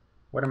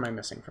 What am I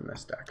missing from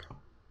this deck?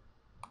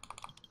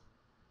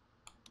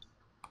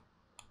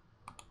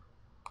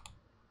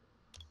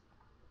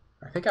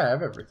 I think I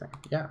have everything.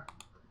 Yeah.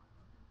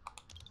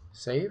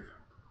 Save.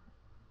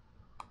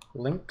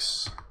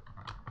 Links.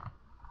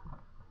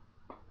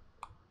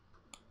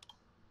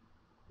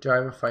 Do I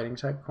have a fighting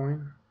type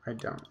coin? I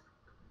don't.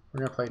 We're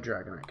going to play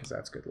Dragonite because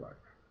that's good luck.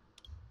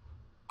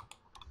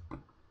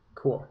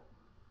 Cool.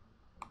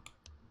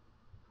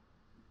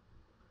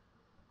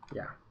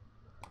 Yeah.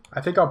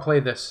 I think I'll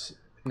play this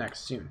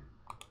next soon.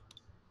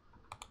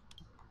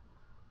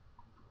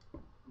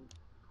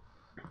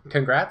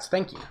 Congrats.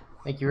 Thank you.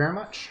 Thank you very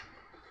much.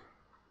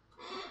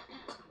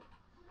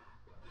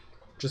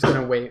 Just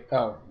gonna wait.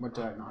 Oh, what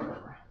did I knock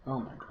over?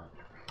 Oh my god.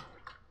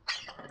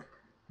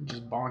 I'm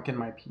just bonking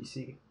my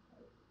PC.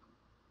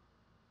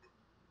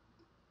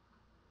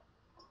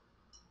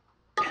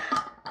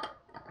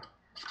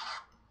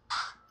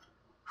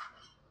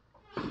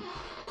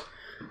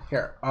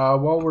 Here,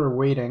 while we're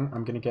waiting,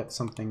 I'm going to get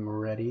something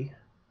ready.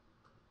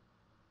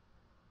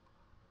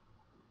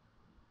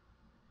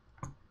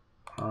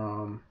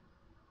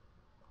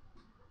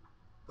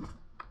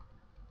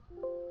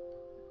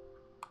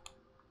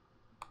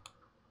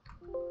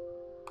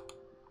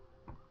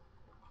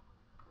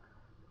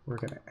 We're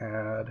going to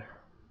add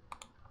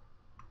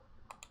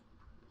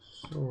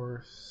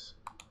source.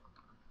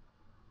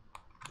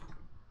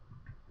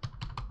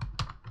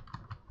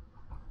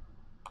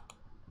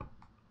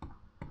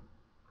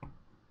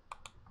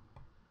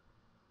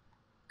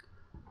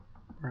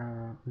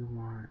 We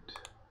want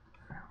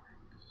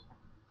values.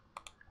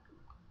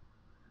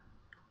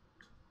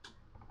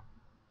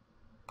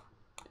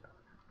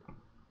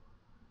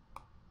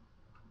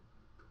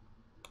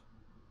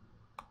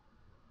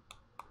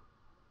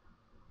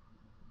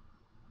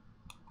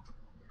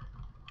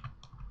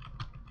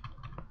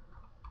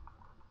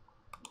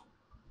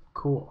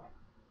 Cool.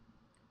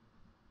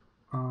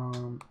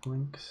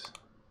 Links.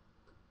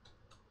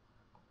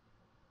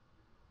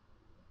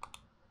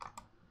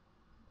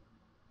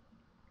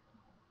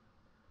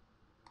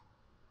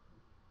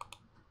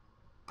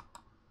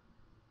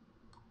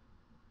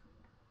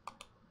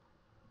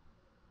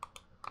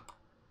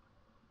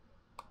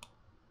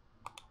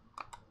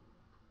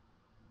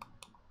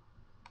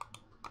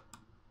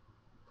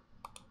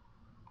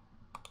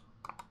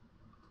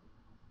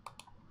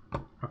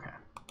 Okay.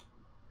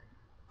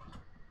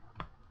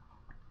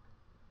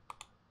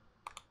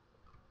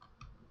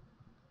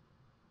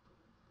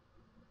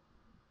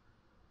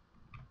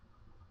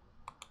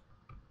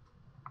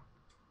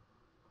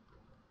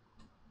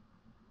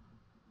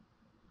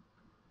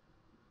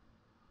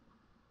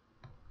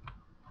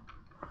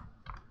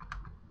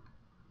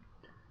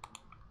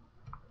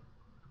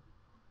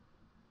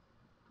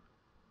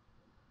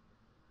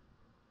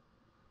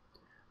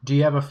 Do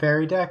you have a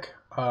fairy deck?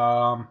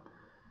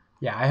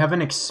 Yeah, I have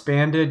an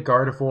expanded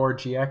Gardevoir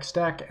GX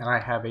deck, and I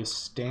have a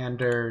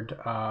standard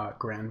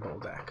Grand Bull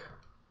deck.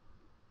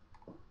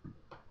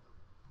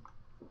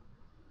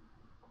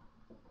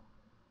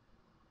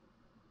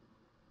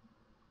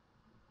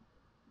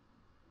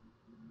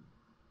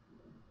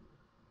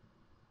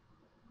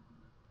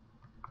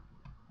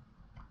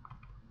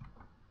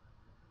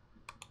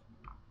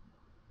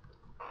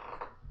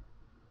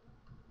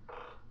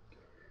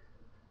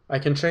 I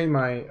can show you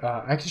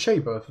I can show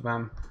you both of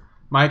them.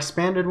 My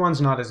expanded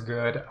one's not as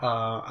good.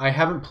 I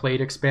haven't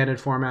played expanded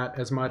format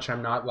as much.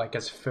 I'm not like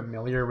as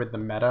familiar with the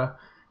meta.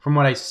 From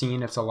what I've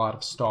seen, it's a lot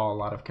of stall, a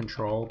lot of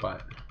control,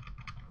 but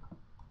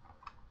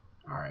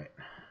all right.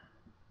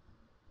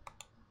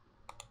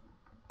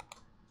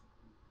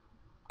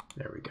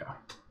 There we go.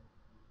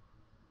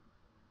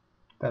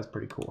 That's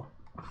pretty cool.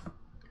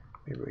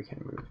 Maybe we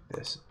can move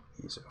these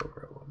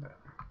over a little bit.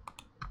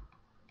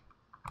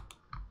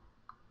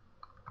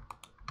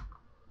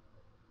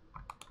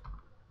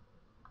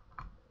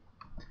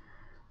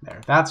 There,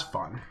 that's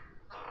fun.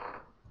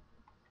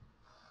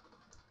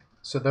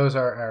 So those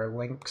are our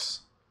links.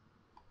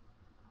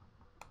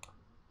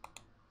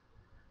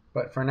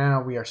 But for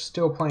now, we are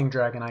still playing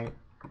Dragonite.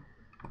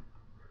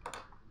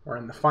 We're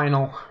in the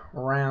final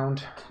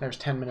round. There's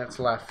 10 minutes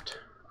left.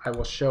 I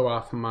will show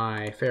off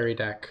my fairy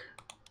deck.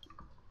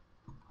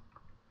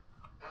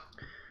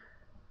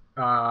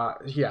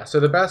 Yeah,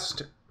 so the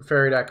best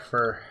fairy deck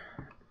for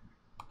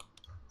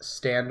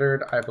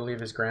standard, I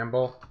believe, is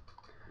Gramble.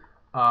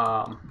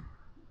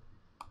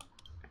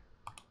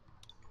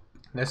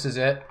 This is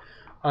it.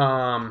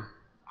 I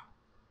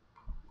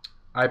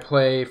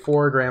play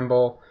 4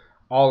 Gramble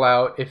all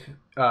out. If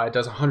it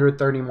does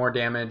 130 more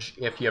damage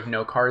if you have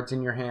no cards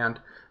in your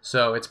hand.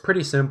 So it's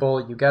pretty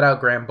simple. You get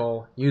out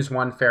Gramble, use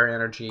 1 Fairy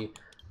Energy,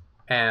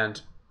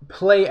 and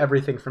play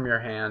everything from your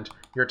hand.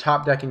 You're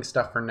top decking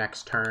stuff for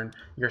next turn.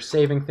 You're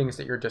saving things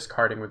that you're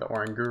discarding with the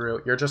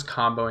Oranguru. You're just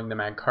comboing the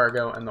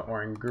Magcargo and the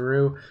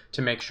Oranguru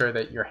to make sure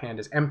that your hand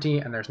is empty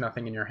and there's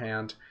nothing in your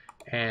hand.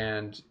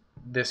 And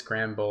this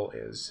Gramble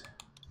is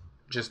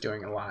just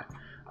doing a lot.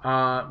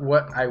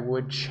 What I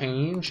would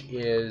change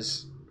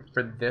is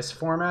for this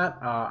format,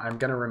 I'm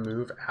going to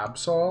remove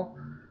Absol.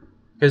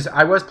 Because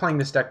I was playing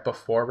this deck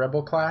before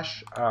Rebel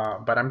Clash,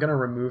 but I'm going to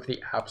remove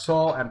the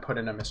Absol and put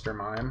in a Mr.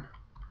 Mime.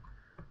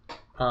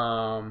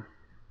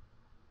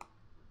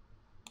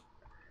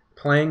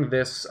 Playing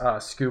this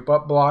scoop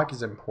up block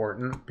is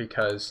important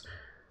because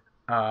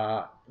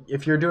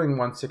if you're doing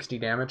 160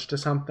 damage to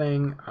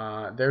something,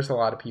 there's a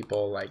lot of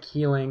people like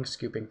healing,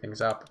 scooping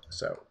things up.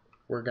 So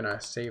we're going to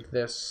save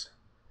this,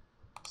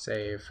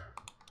 save,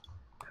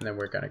 and then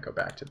we're going to go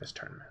back to this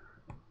tournament.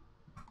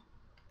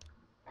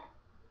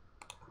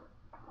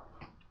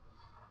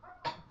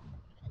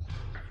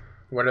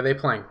 What are they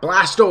playing?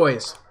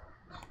 Blastoise!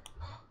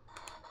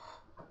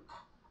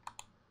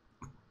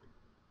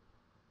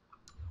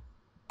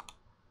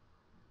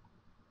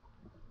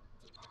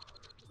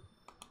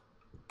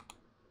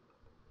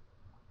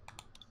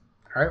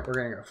 All right, we're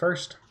going to go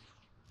first.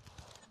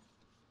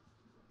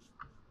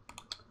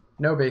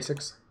 No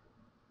basics.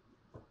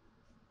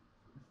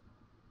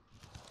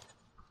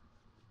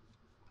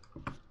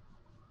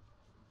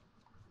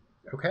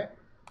 Okay.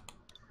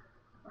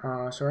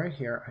 so right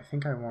here, I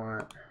think I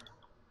want...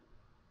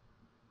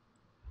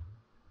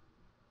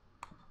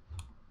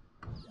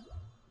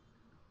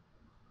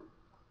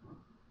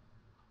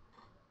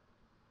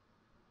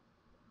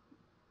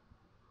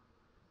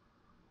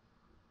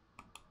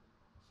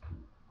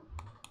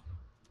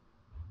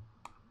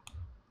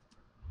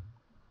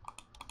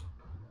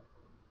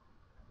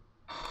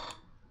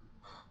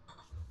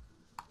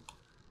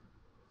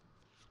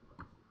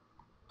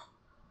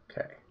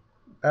 Okay,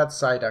 that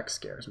Psyduck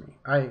scares me.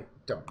 I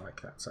don't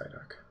like that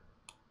Psyduck.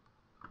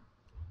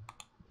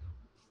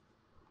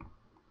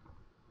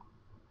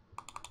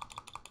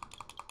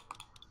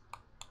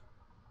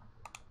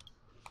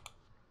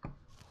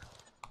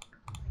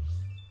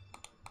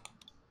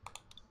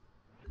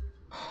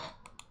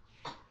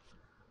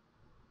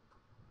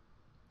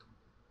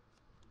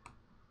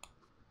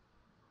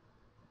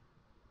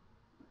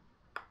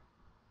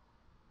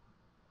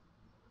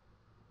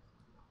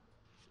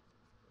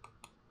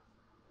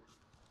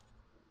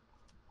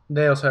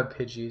 They also have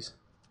Pidgeys.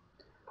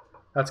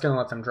 That's going to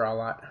let them draw a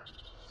lot.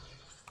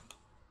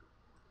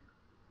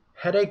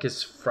 Headache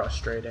is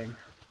frustrating.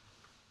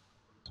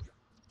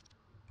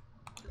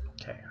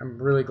 Okay, I'm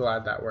really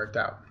glad that worked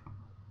out.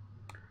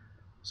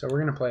 So we're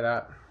going to play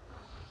that.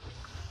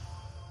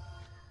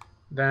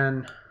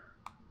 Then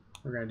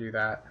we're going to do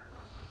that.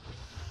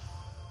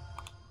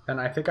 Then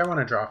I think I want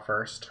to draw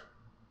first.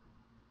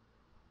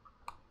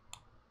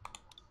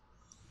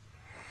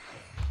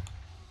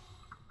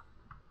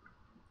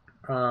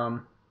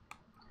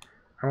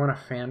 I want a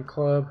Fan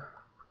Club,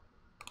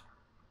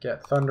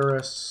 get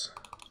Thundurus,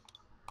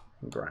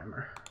 and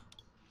Grimer.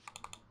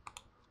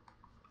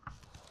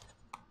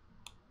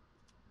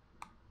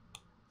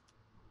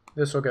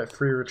 This will get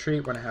free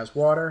retreat when it has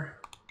water.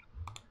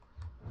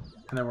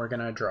 And then we're going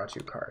to draw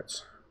 2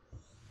 cards.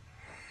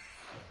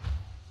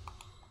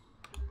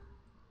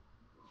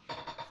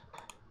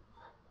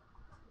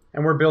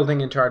 And we're building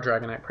into our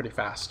Dragonite pretty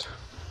fast.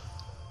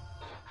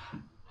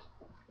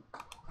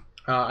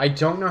 I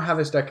don't know how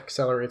this deck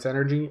accelerates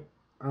energy.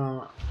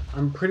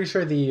 I'm pretty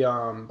sure the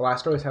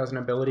Blastoise has an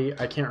ability.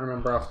 I can't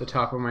remember off the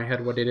top of my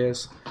head what it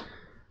is.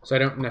 So I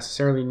don't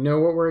necessarily know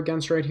what we're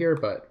against right here,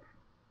 but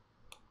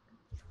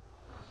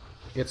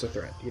it's a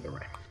threat either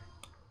way.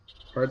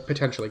 Or it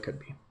potentially could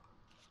be.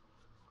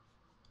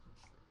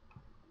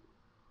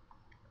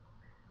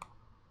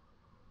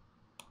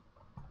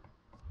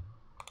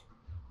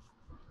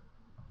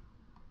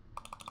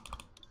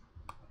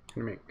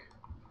 Gonna make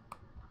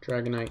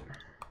Dragonite.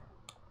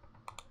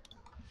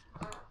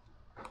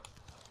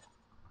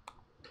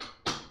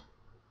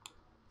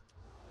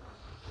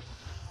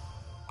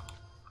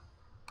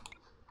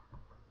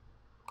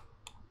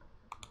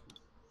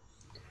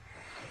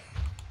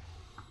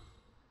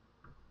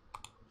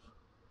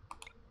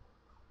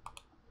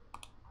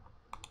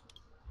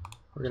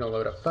 We're going to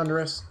load up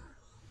Thundurus.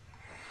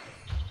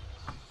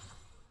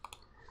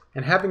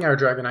 And having our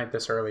Dragonite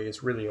this early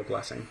is really a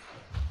blessing.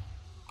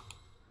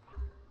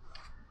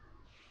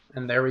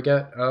 And there we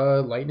get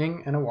a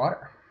Lightning and a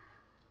Water.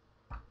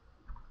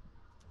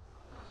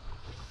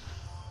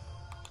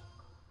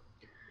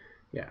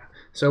 Yeah,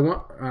 so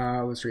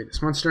let's read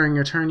this. Once during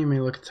your turn, you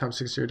may look at the top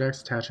 6 of your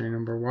decks, attach any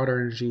number of water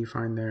energy you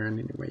find there in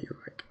any way you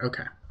like.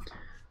 Okay,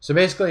 so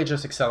basically it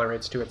just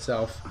accelerates to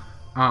itself.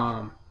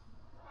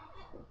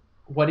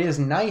 What is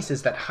nice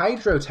is that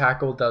Hydro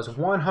Tackle does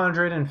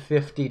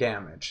 150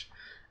 damage.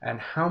 And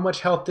how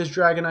much health does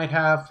Dragonite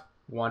have?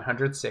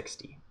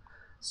 160.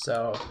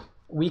 So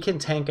we can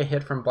tank a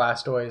hit from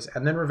Blastoise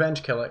and then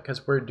Revenge Kill it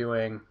because we're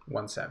doing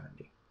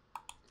 170.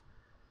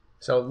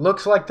 So it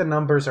looks like the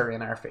numbers are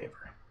in our favor.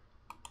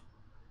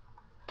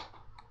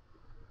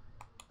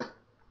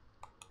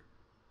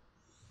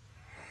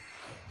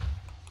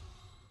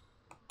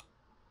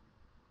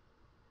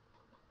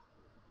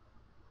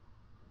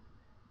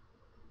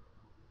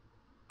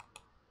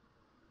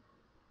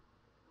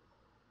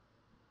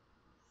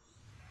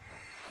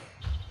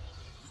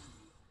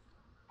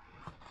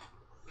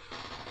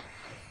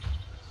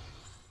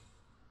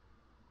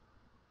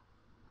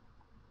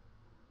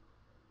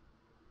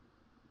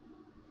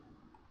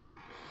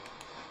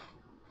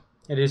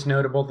 It is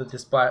notable that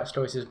this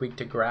Blastoise is weak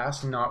to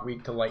grass, not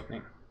weak to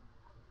lightning.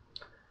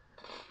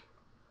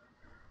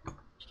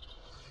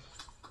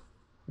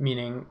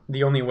 Meaning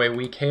the only way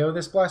we KO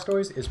this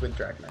Blastoise is with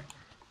Dragonite.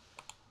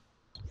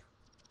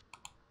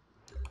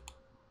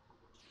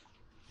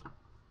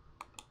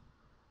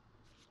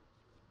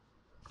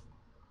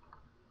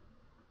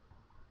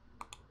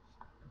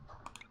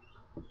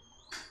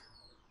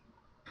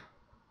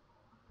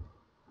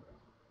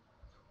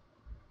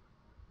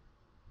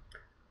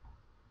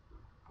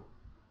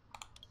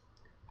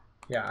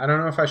 Yeah, I don't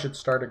know if I should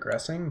start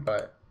aggressing,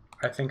 but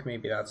I think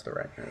maybe that's the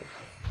right move.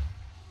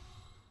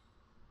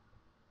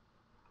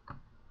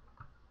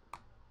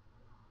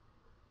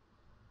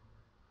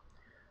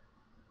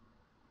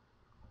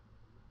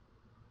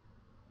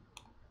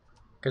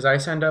 Because I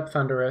send up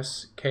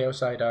Thundurus, KO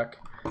Psyduck,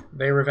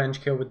 they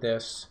Revenge Kill with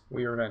this,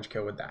 we Revenge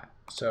Kill with that.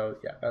 So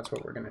yeah, that's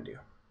what we're going to do.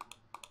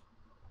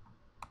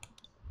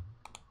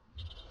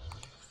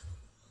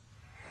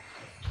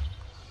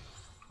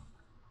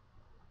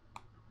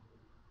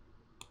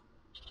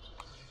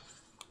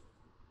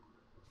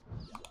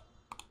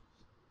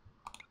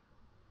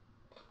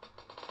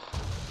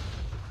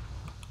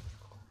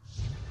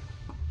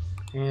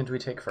 And we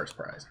take first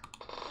prize.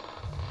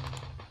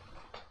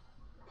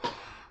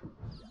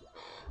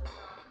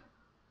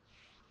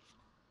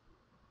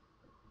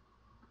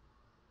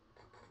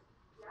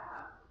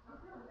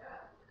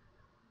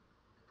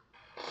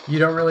 You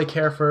don't really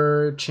care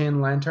for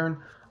Chin Lantern?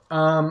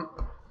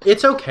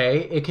 It's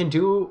okay. It can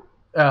do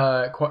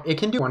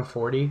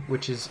 140,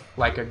 which is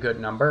like a good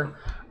number.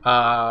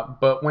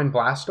 But when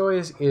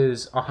Blastoise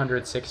is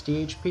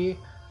 160 HP,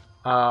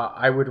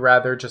 I would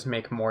rather just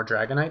make more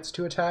Dragonites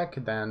to attack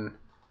than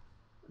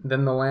the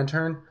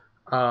Lantern.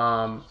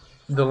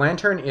 The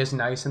Lantern is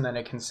nice in that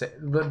it can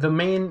the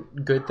main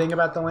good thing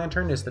about the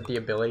Lantern is that the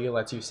ability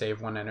lets you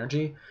save 1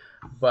 energy,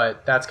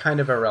 but that's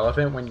kind of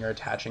irrelevant when you're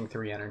attaching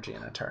 3 energy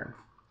in a turn.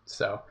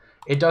 So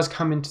it does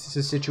come into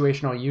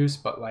situational use,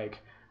 but like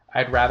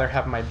I'd rather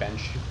have my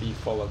bench be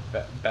full of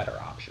better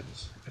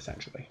options,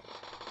 essentially.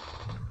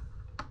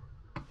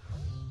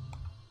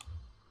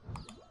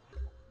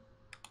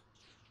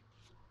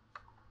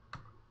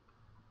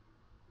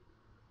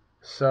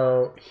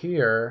 So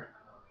here,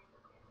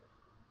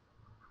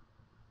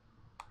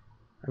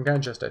 I'm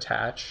going to just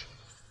attach,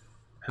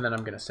 and then I'm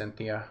going to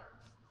Cynthia.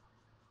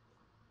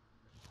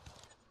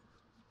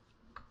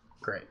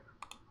 Great.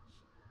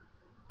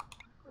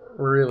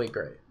 Really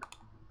great.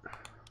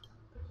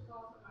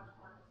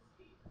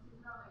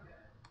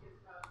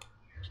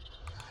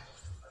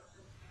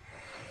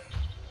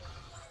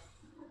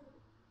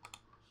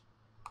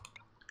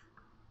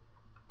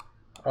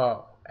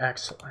 Oh,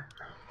 excellent.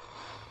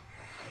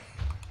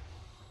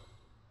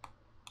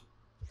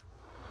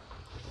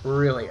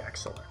 Really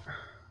excellent.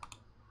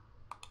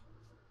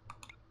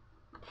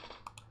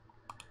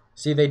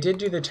 See, they did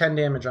do the 10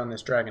 damage on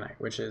this Dragonite,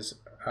 which is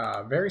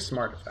very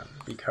smart of them,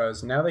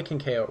 because now they can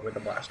KO it with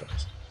a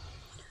Blastoise.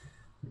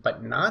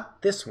 But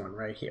not this one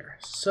right here.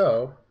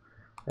 So,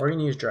 we're going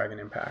to use Dragon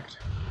Impact.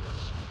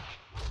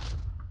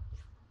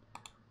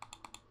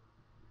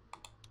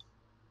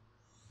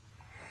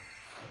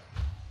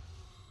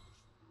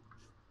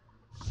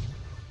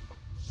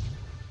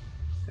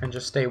 And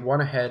just stay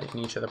 1 ahead in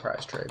each of the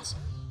prize trades.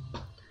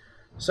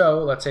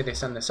 So, let's say they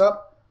send this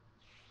up.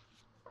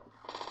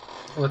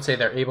 Let's say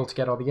they're able to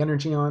get all the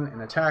energy on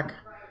and attack.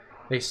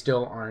 They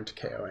still aren't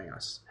KOing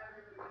us.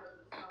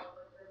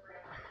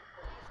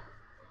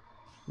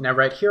 Now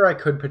right here I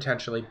could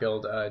potentially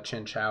build a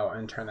Chinchou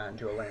and turn that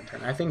into a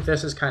Lantern. I think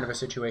this is kind of a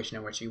situation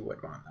in which you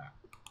would want that.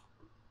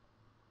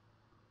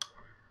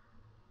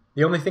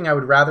 The only thing I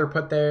would rather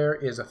put there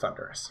is a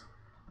Thundurus.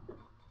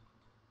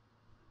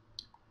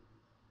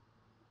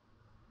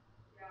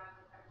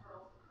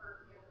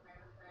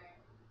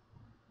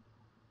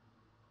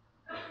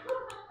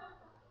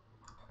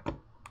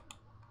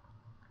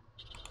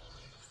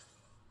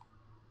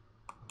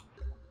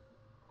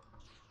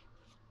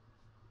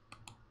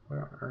 What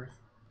on earth?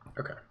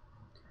 Okay.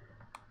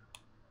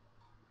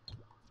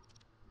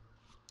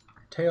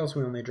 Tails,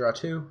 we only draw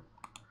 2.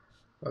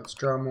 Let's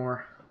draw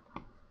more.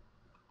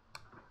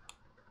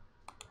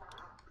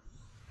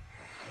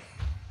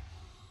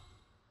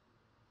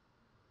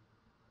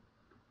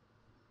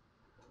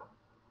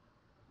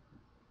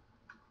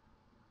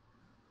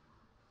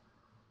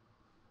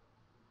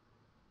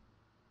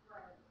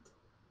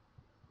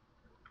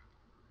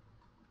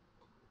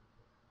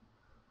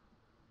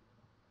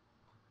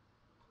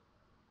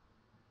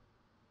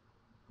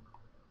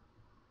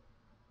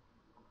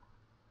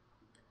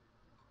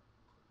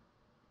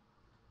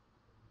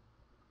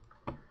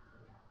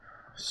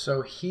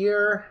 So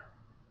here,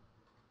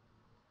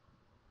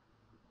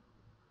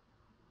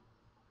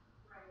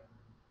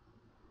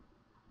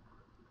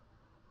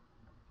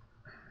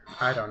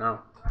 I don't know.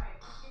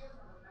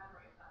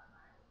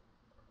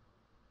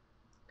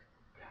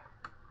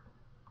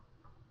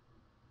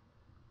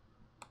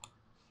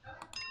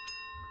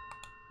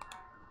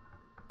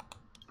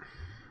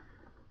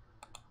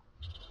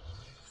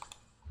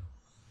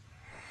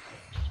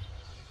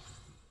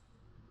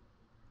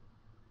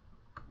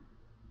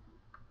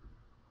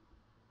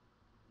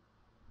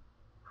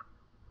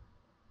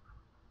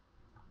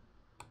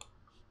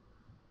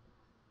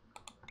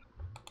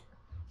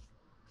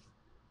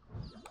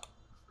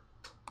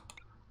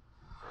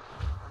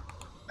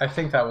 I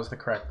think that was the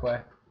correct play.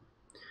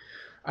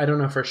 I don't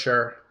know for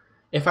sure.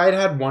 If I had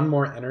had 1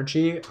 more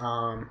energy,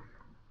 I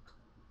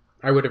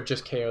would have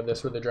just KO'd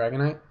this with a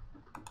Dragonite.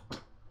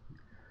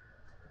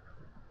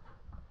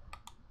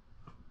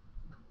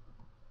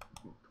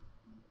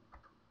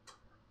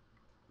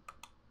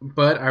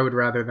 But I would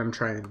rather them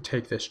try and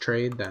take this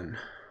trade than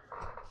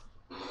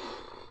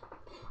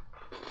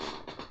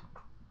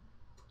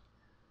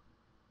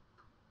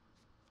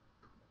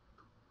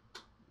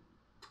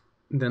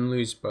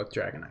lose both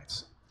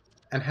Dragonites.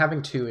 And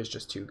having 2 is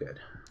just too good.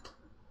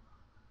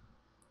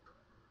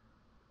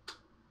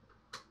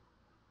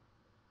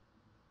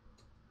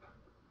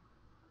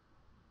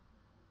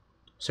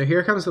 So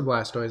here comes the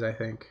Blastoise, I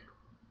think.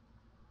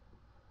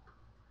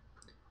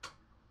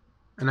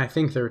 And I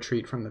think the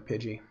retreat from the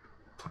Pidgey.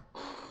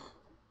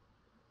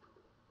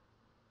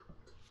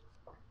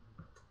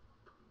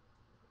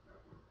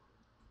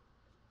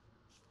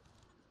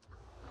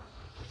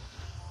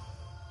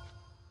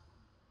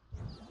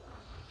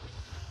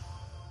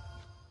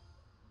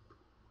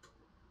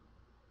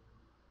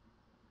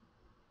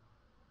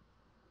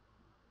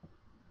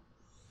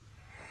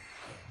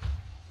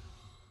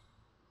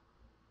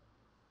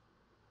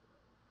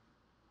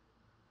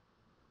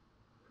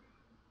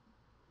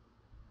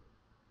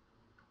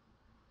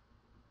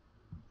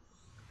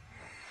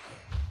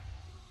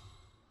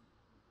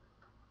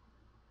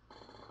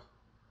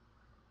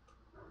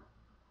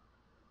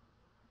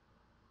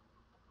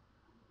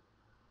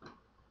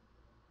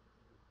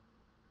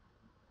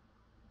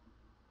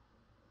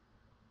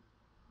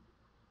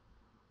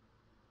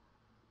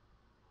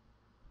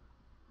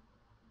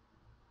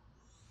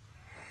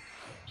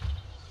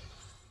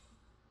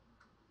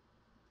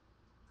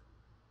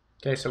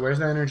 Okay, so where's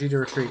the energy to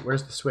retreat?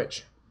 Where's the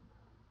switch?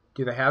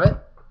 Do they have it?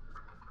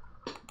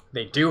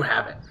 They do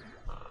have it.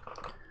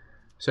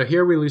 So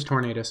here we lose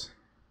Tornadus.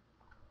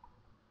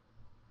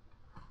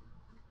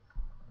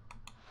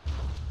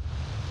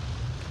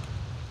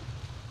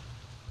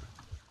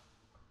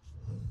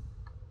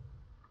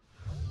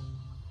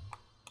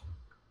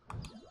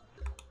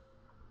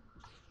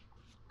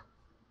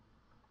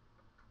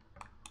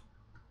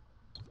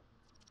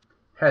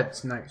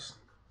 Heads, nice.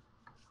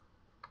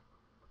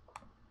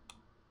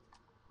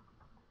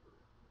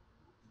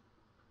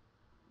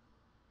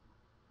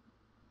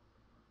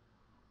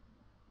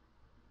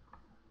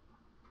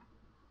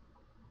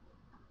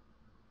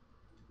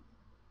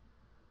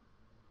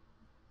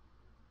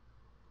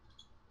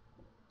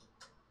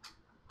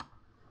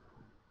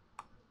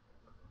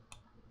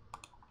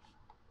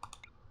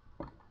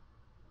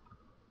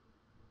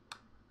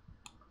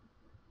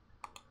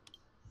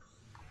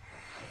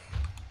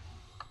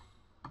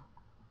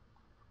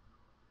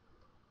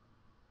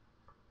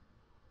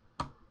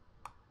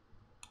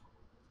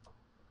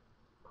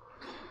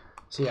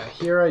 So yeah,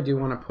 here I do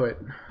want to put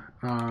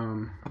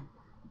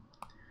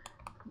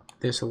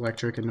this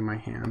electric into my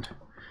hand.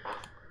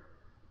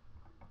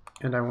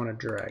 And I want to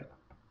drag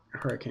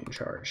Hurricane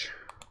Charge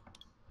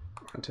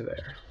onto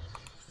there.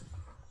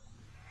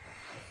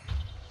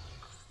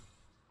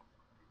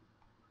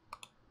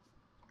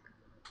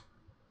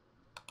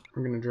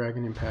 We're going to drag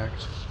an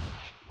Impact.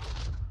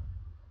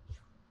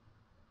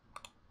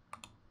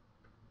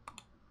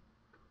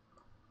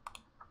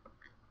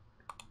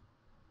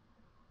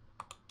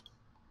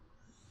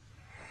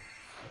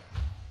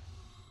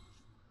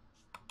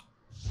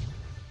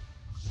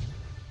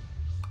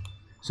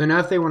 So now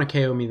if they want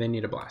to KO me, they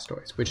need a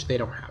Blastoise, which they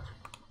don't have.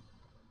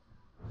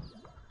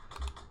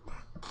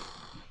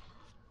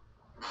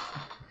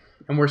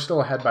 And we're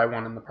still ahead by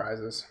 1 in the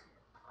prizes.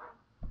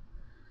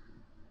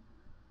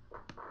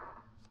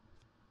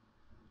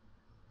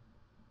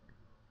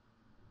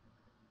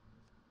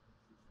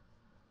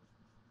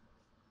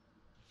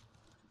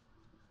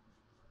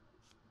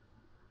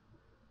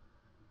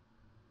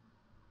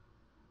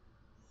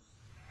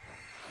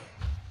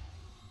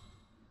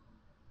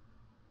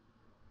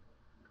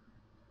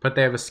 But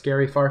they have a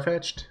scary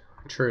Farfetch'd?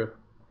 True.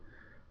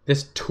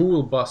 This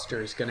Tool Buster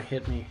is going to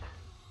hit me.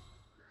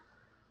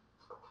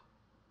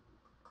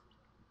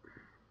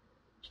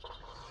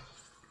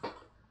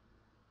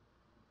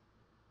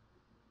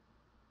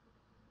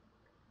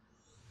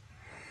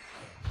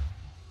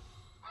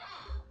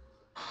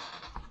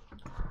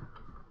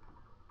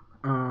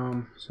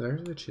 So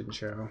there's the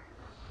Chinchou.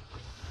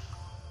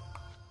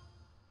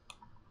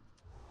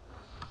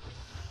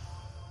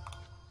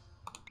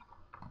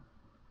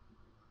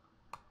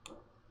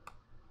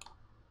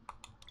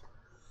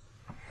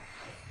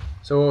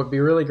 So what would be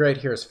really great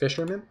here is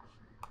Fisherman.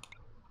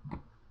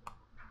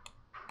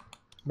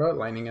 But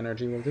Lightning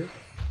Energy will do.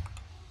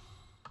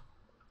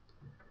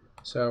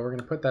 So we're going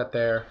to put that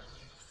there.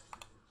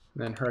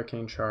 And then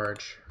Hurricane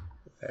Charge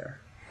there.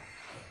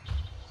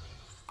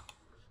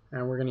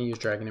 And we're going to use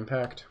Dragon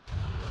Impact.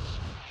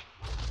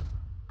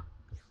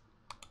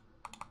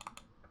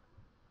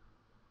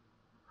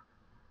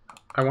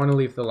 I want to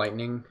leave the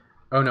Lightning.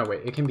 Oh no,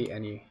 wait, it can be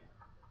any.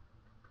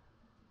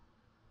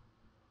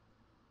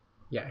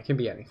 Yeah, it can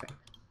be anything.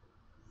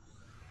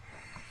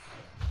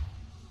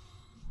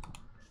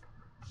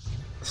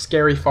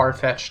 Scary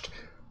Farfetch'd.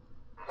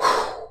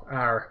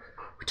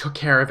 We took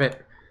care of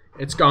it.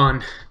 It's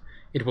gone.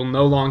 It will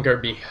no longer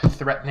be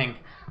threatening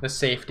the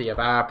safety of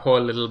our poor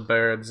little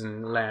birds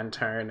and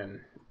Lantern and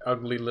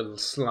ugly little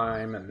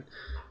slime and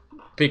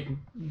big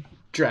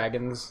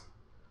dragons.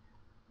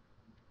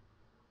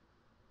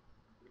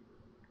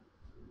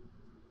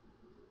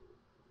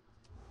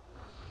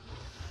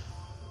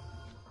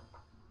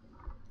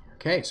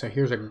 Okay, so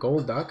here's a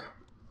Golduck.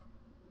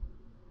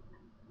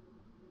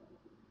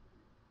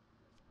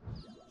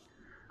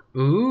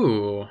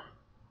 Ooh.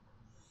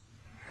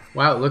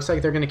 Wow, it looks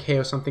like they're going to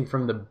KO something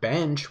from the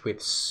bench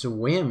with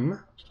Swim.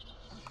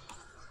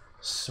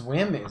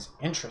 Swim is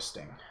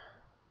interesting.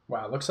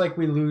 Wow, looks like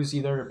we lose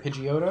either a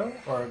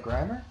Pidgeotto or a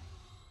Grimer.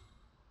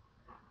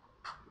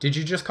 Did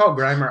you just call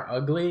Grimer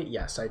ugly?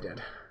 Yes, I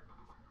did.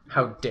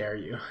 How dare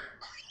you.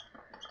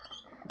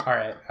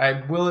 Alright,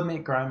 I will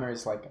admit Grimer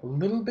is like a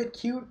little bit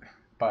cute,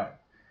 but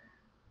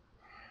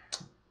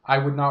I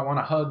would not want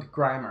to hug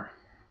Grimer.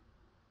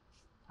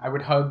 I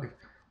would hug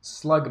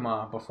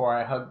Slugma before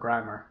I hug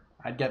Grimer.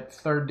 I'd get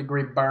 3rd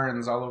degree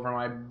burns all over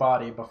my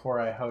body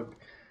before I hug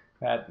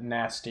that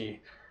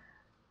nasty,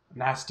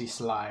 nasty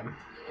slime.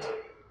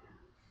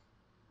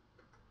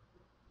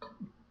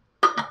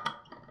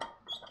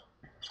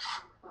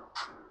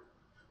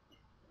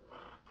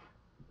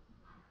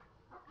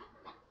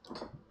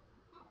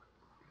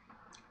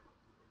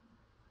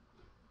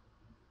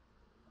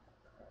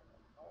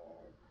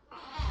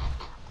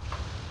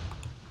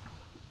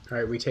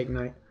 Alright, we take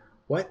night.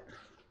 What?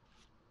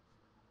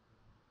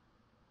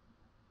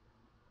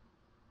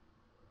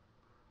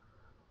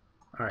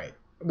 Alright.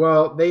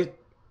 Well, they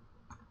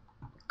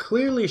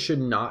clearly should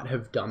not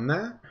have done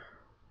that.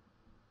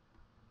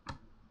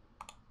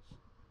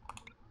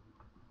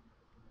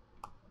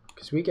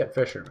 So we get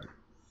Fisherman.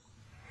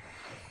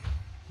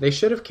 They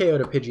should have KO'd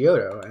a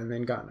Pidgeotto and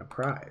then gotten a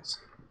prize.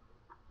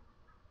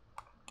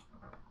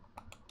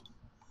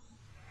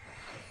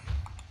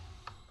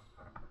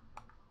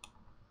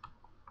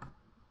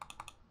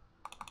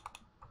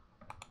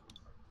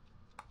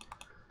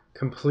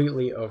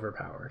 Completely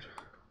overpowered.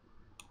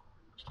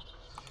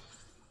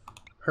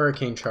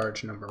 Hurricane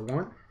Charge number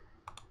 1.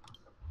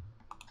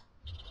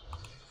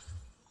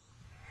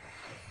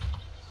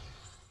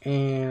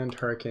 And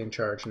Hurricane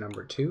Charge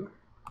number 2.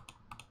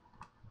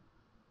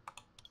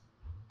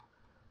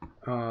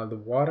 The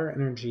water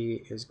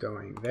energy is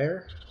going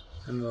there,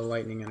 and the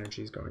lightning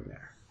energy is going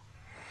there.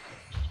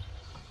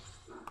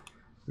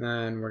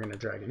 Then we're going to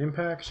Dragon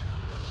Impact.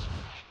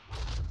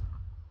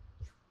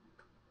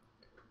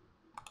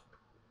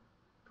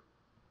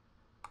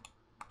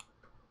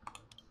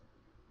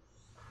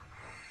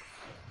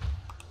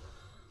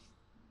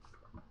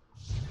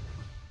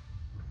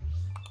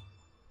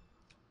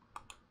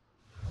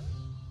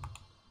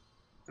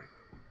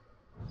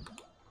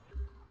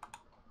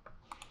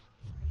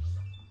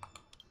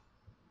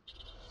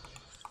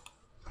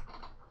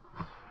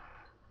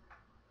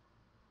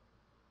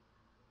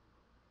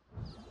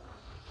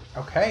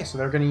 Okay, so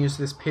they're going to use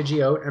this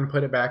Pidgeot and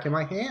put it back in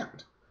my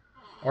hand.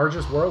 Or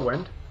just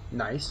Whirlwind.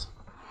 Nice.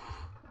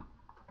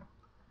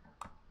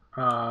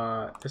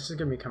 This is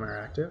going to become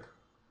interactive.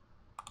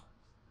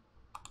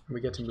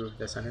 We get to move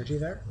this energy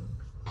there.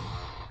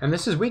 And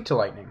this is weak to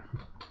lightning.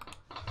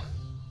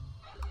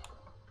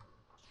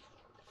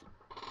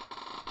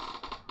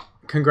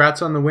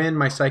 Congrats on the win.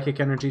 My psychic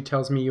energy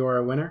tells me you are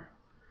a winner.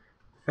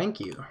 Thank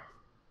you.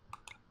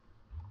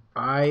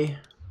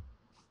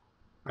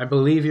 I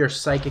believe your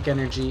psychic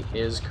energy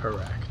is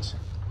correct.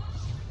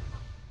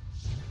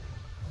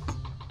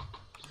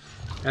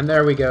 And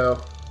there we go.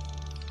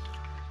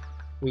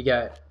 We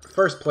get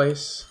first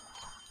place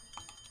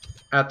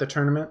at the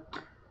tournament.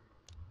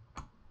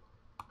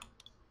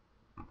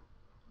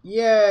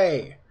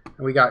 Yay!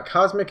 And we got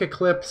Cosmic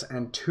Eclipse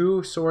and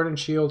 2 Sword and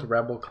Shield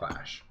Rebel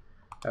Clash.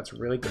 That's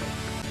really good.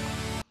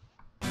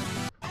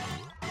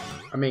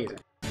 Amazing.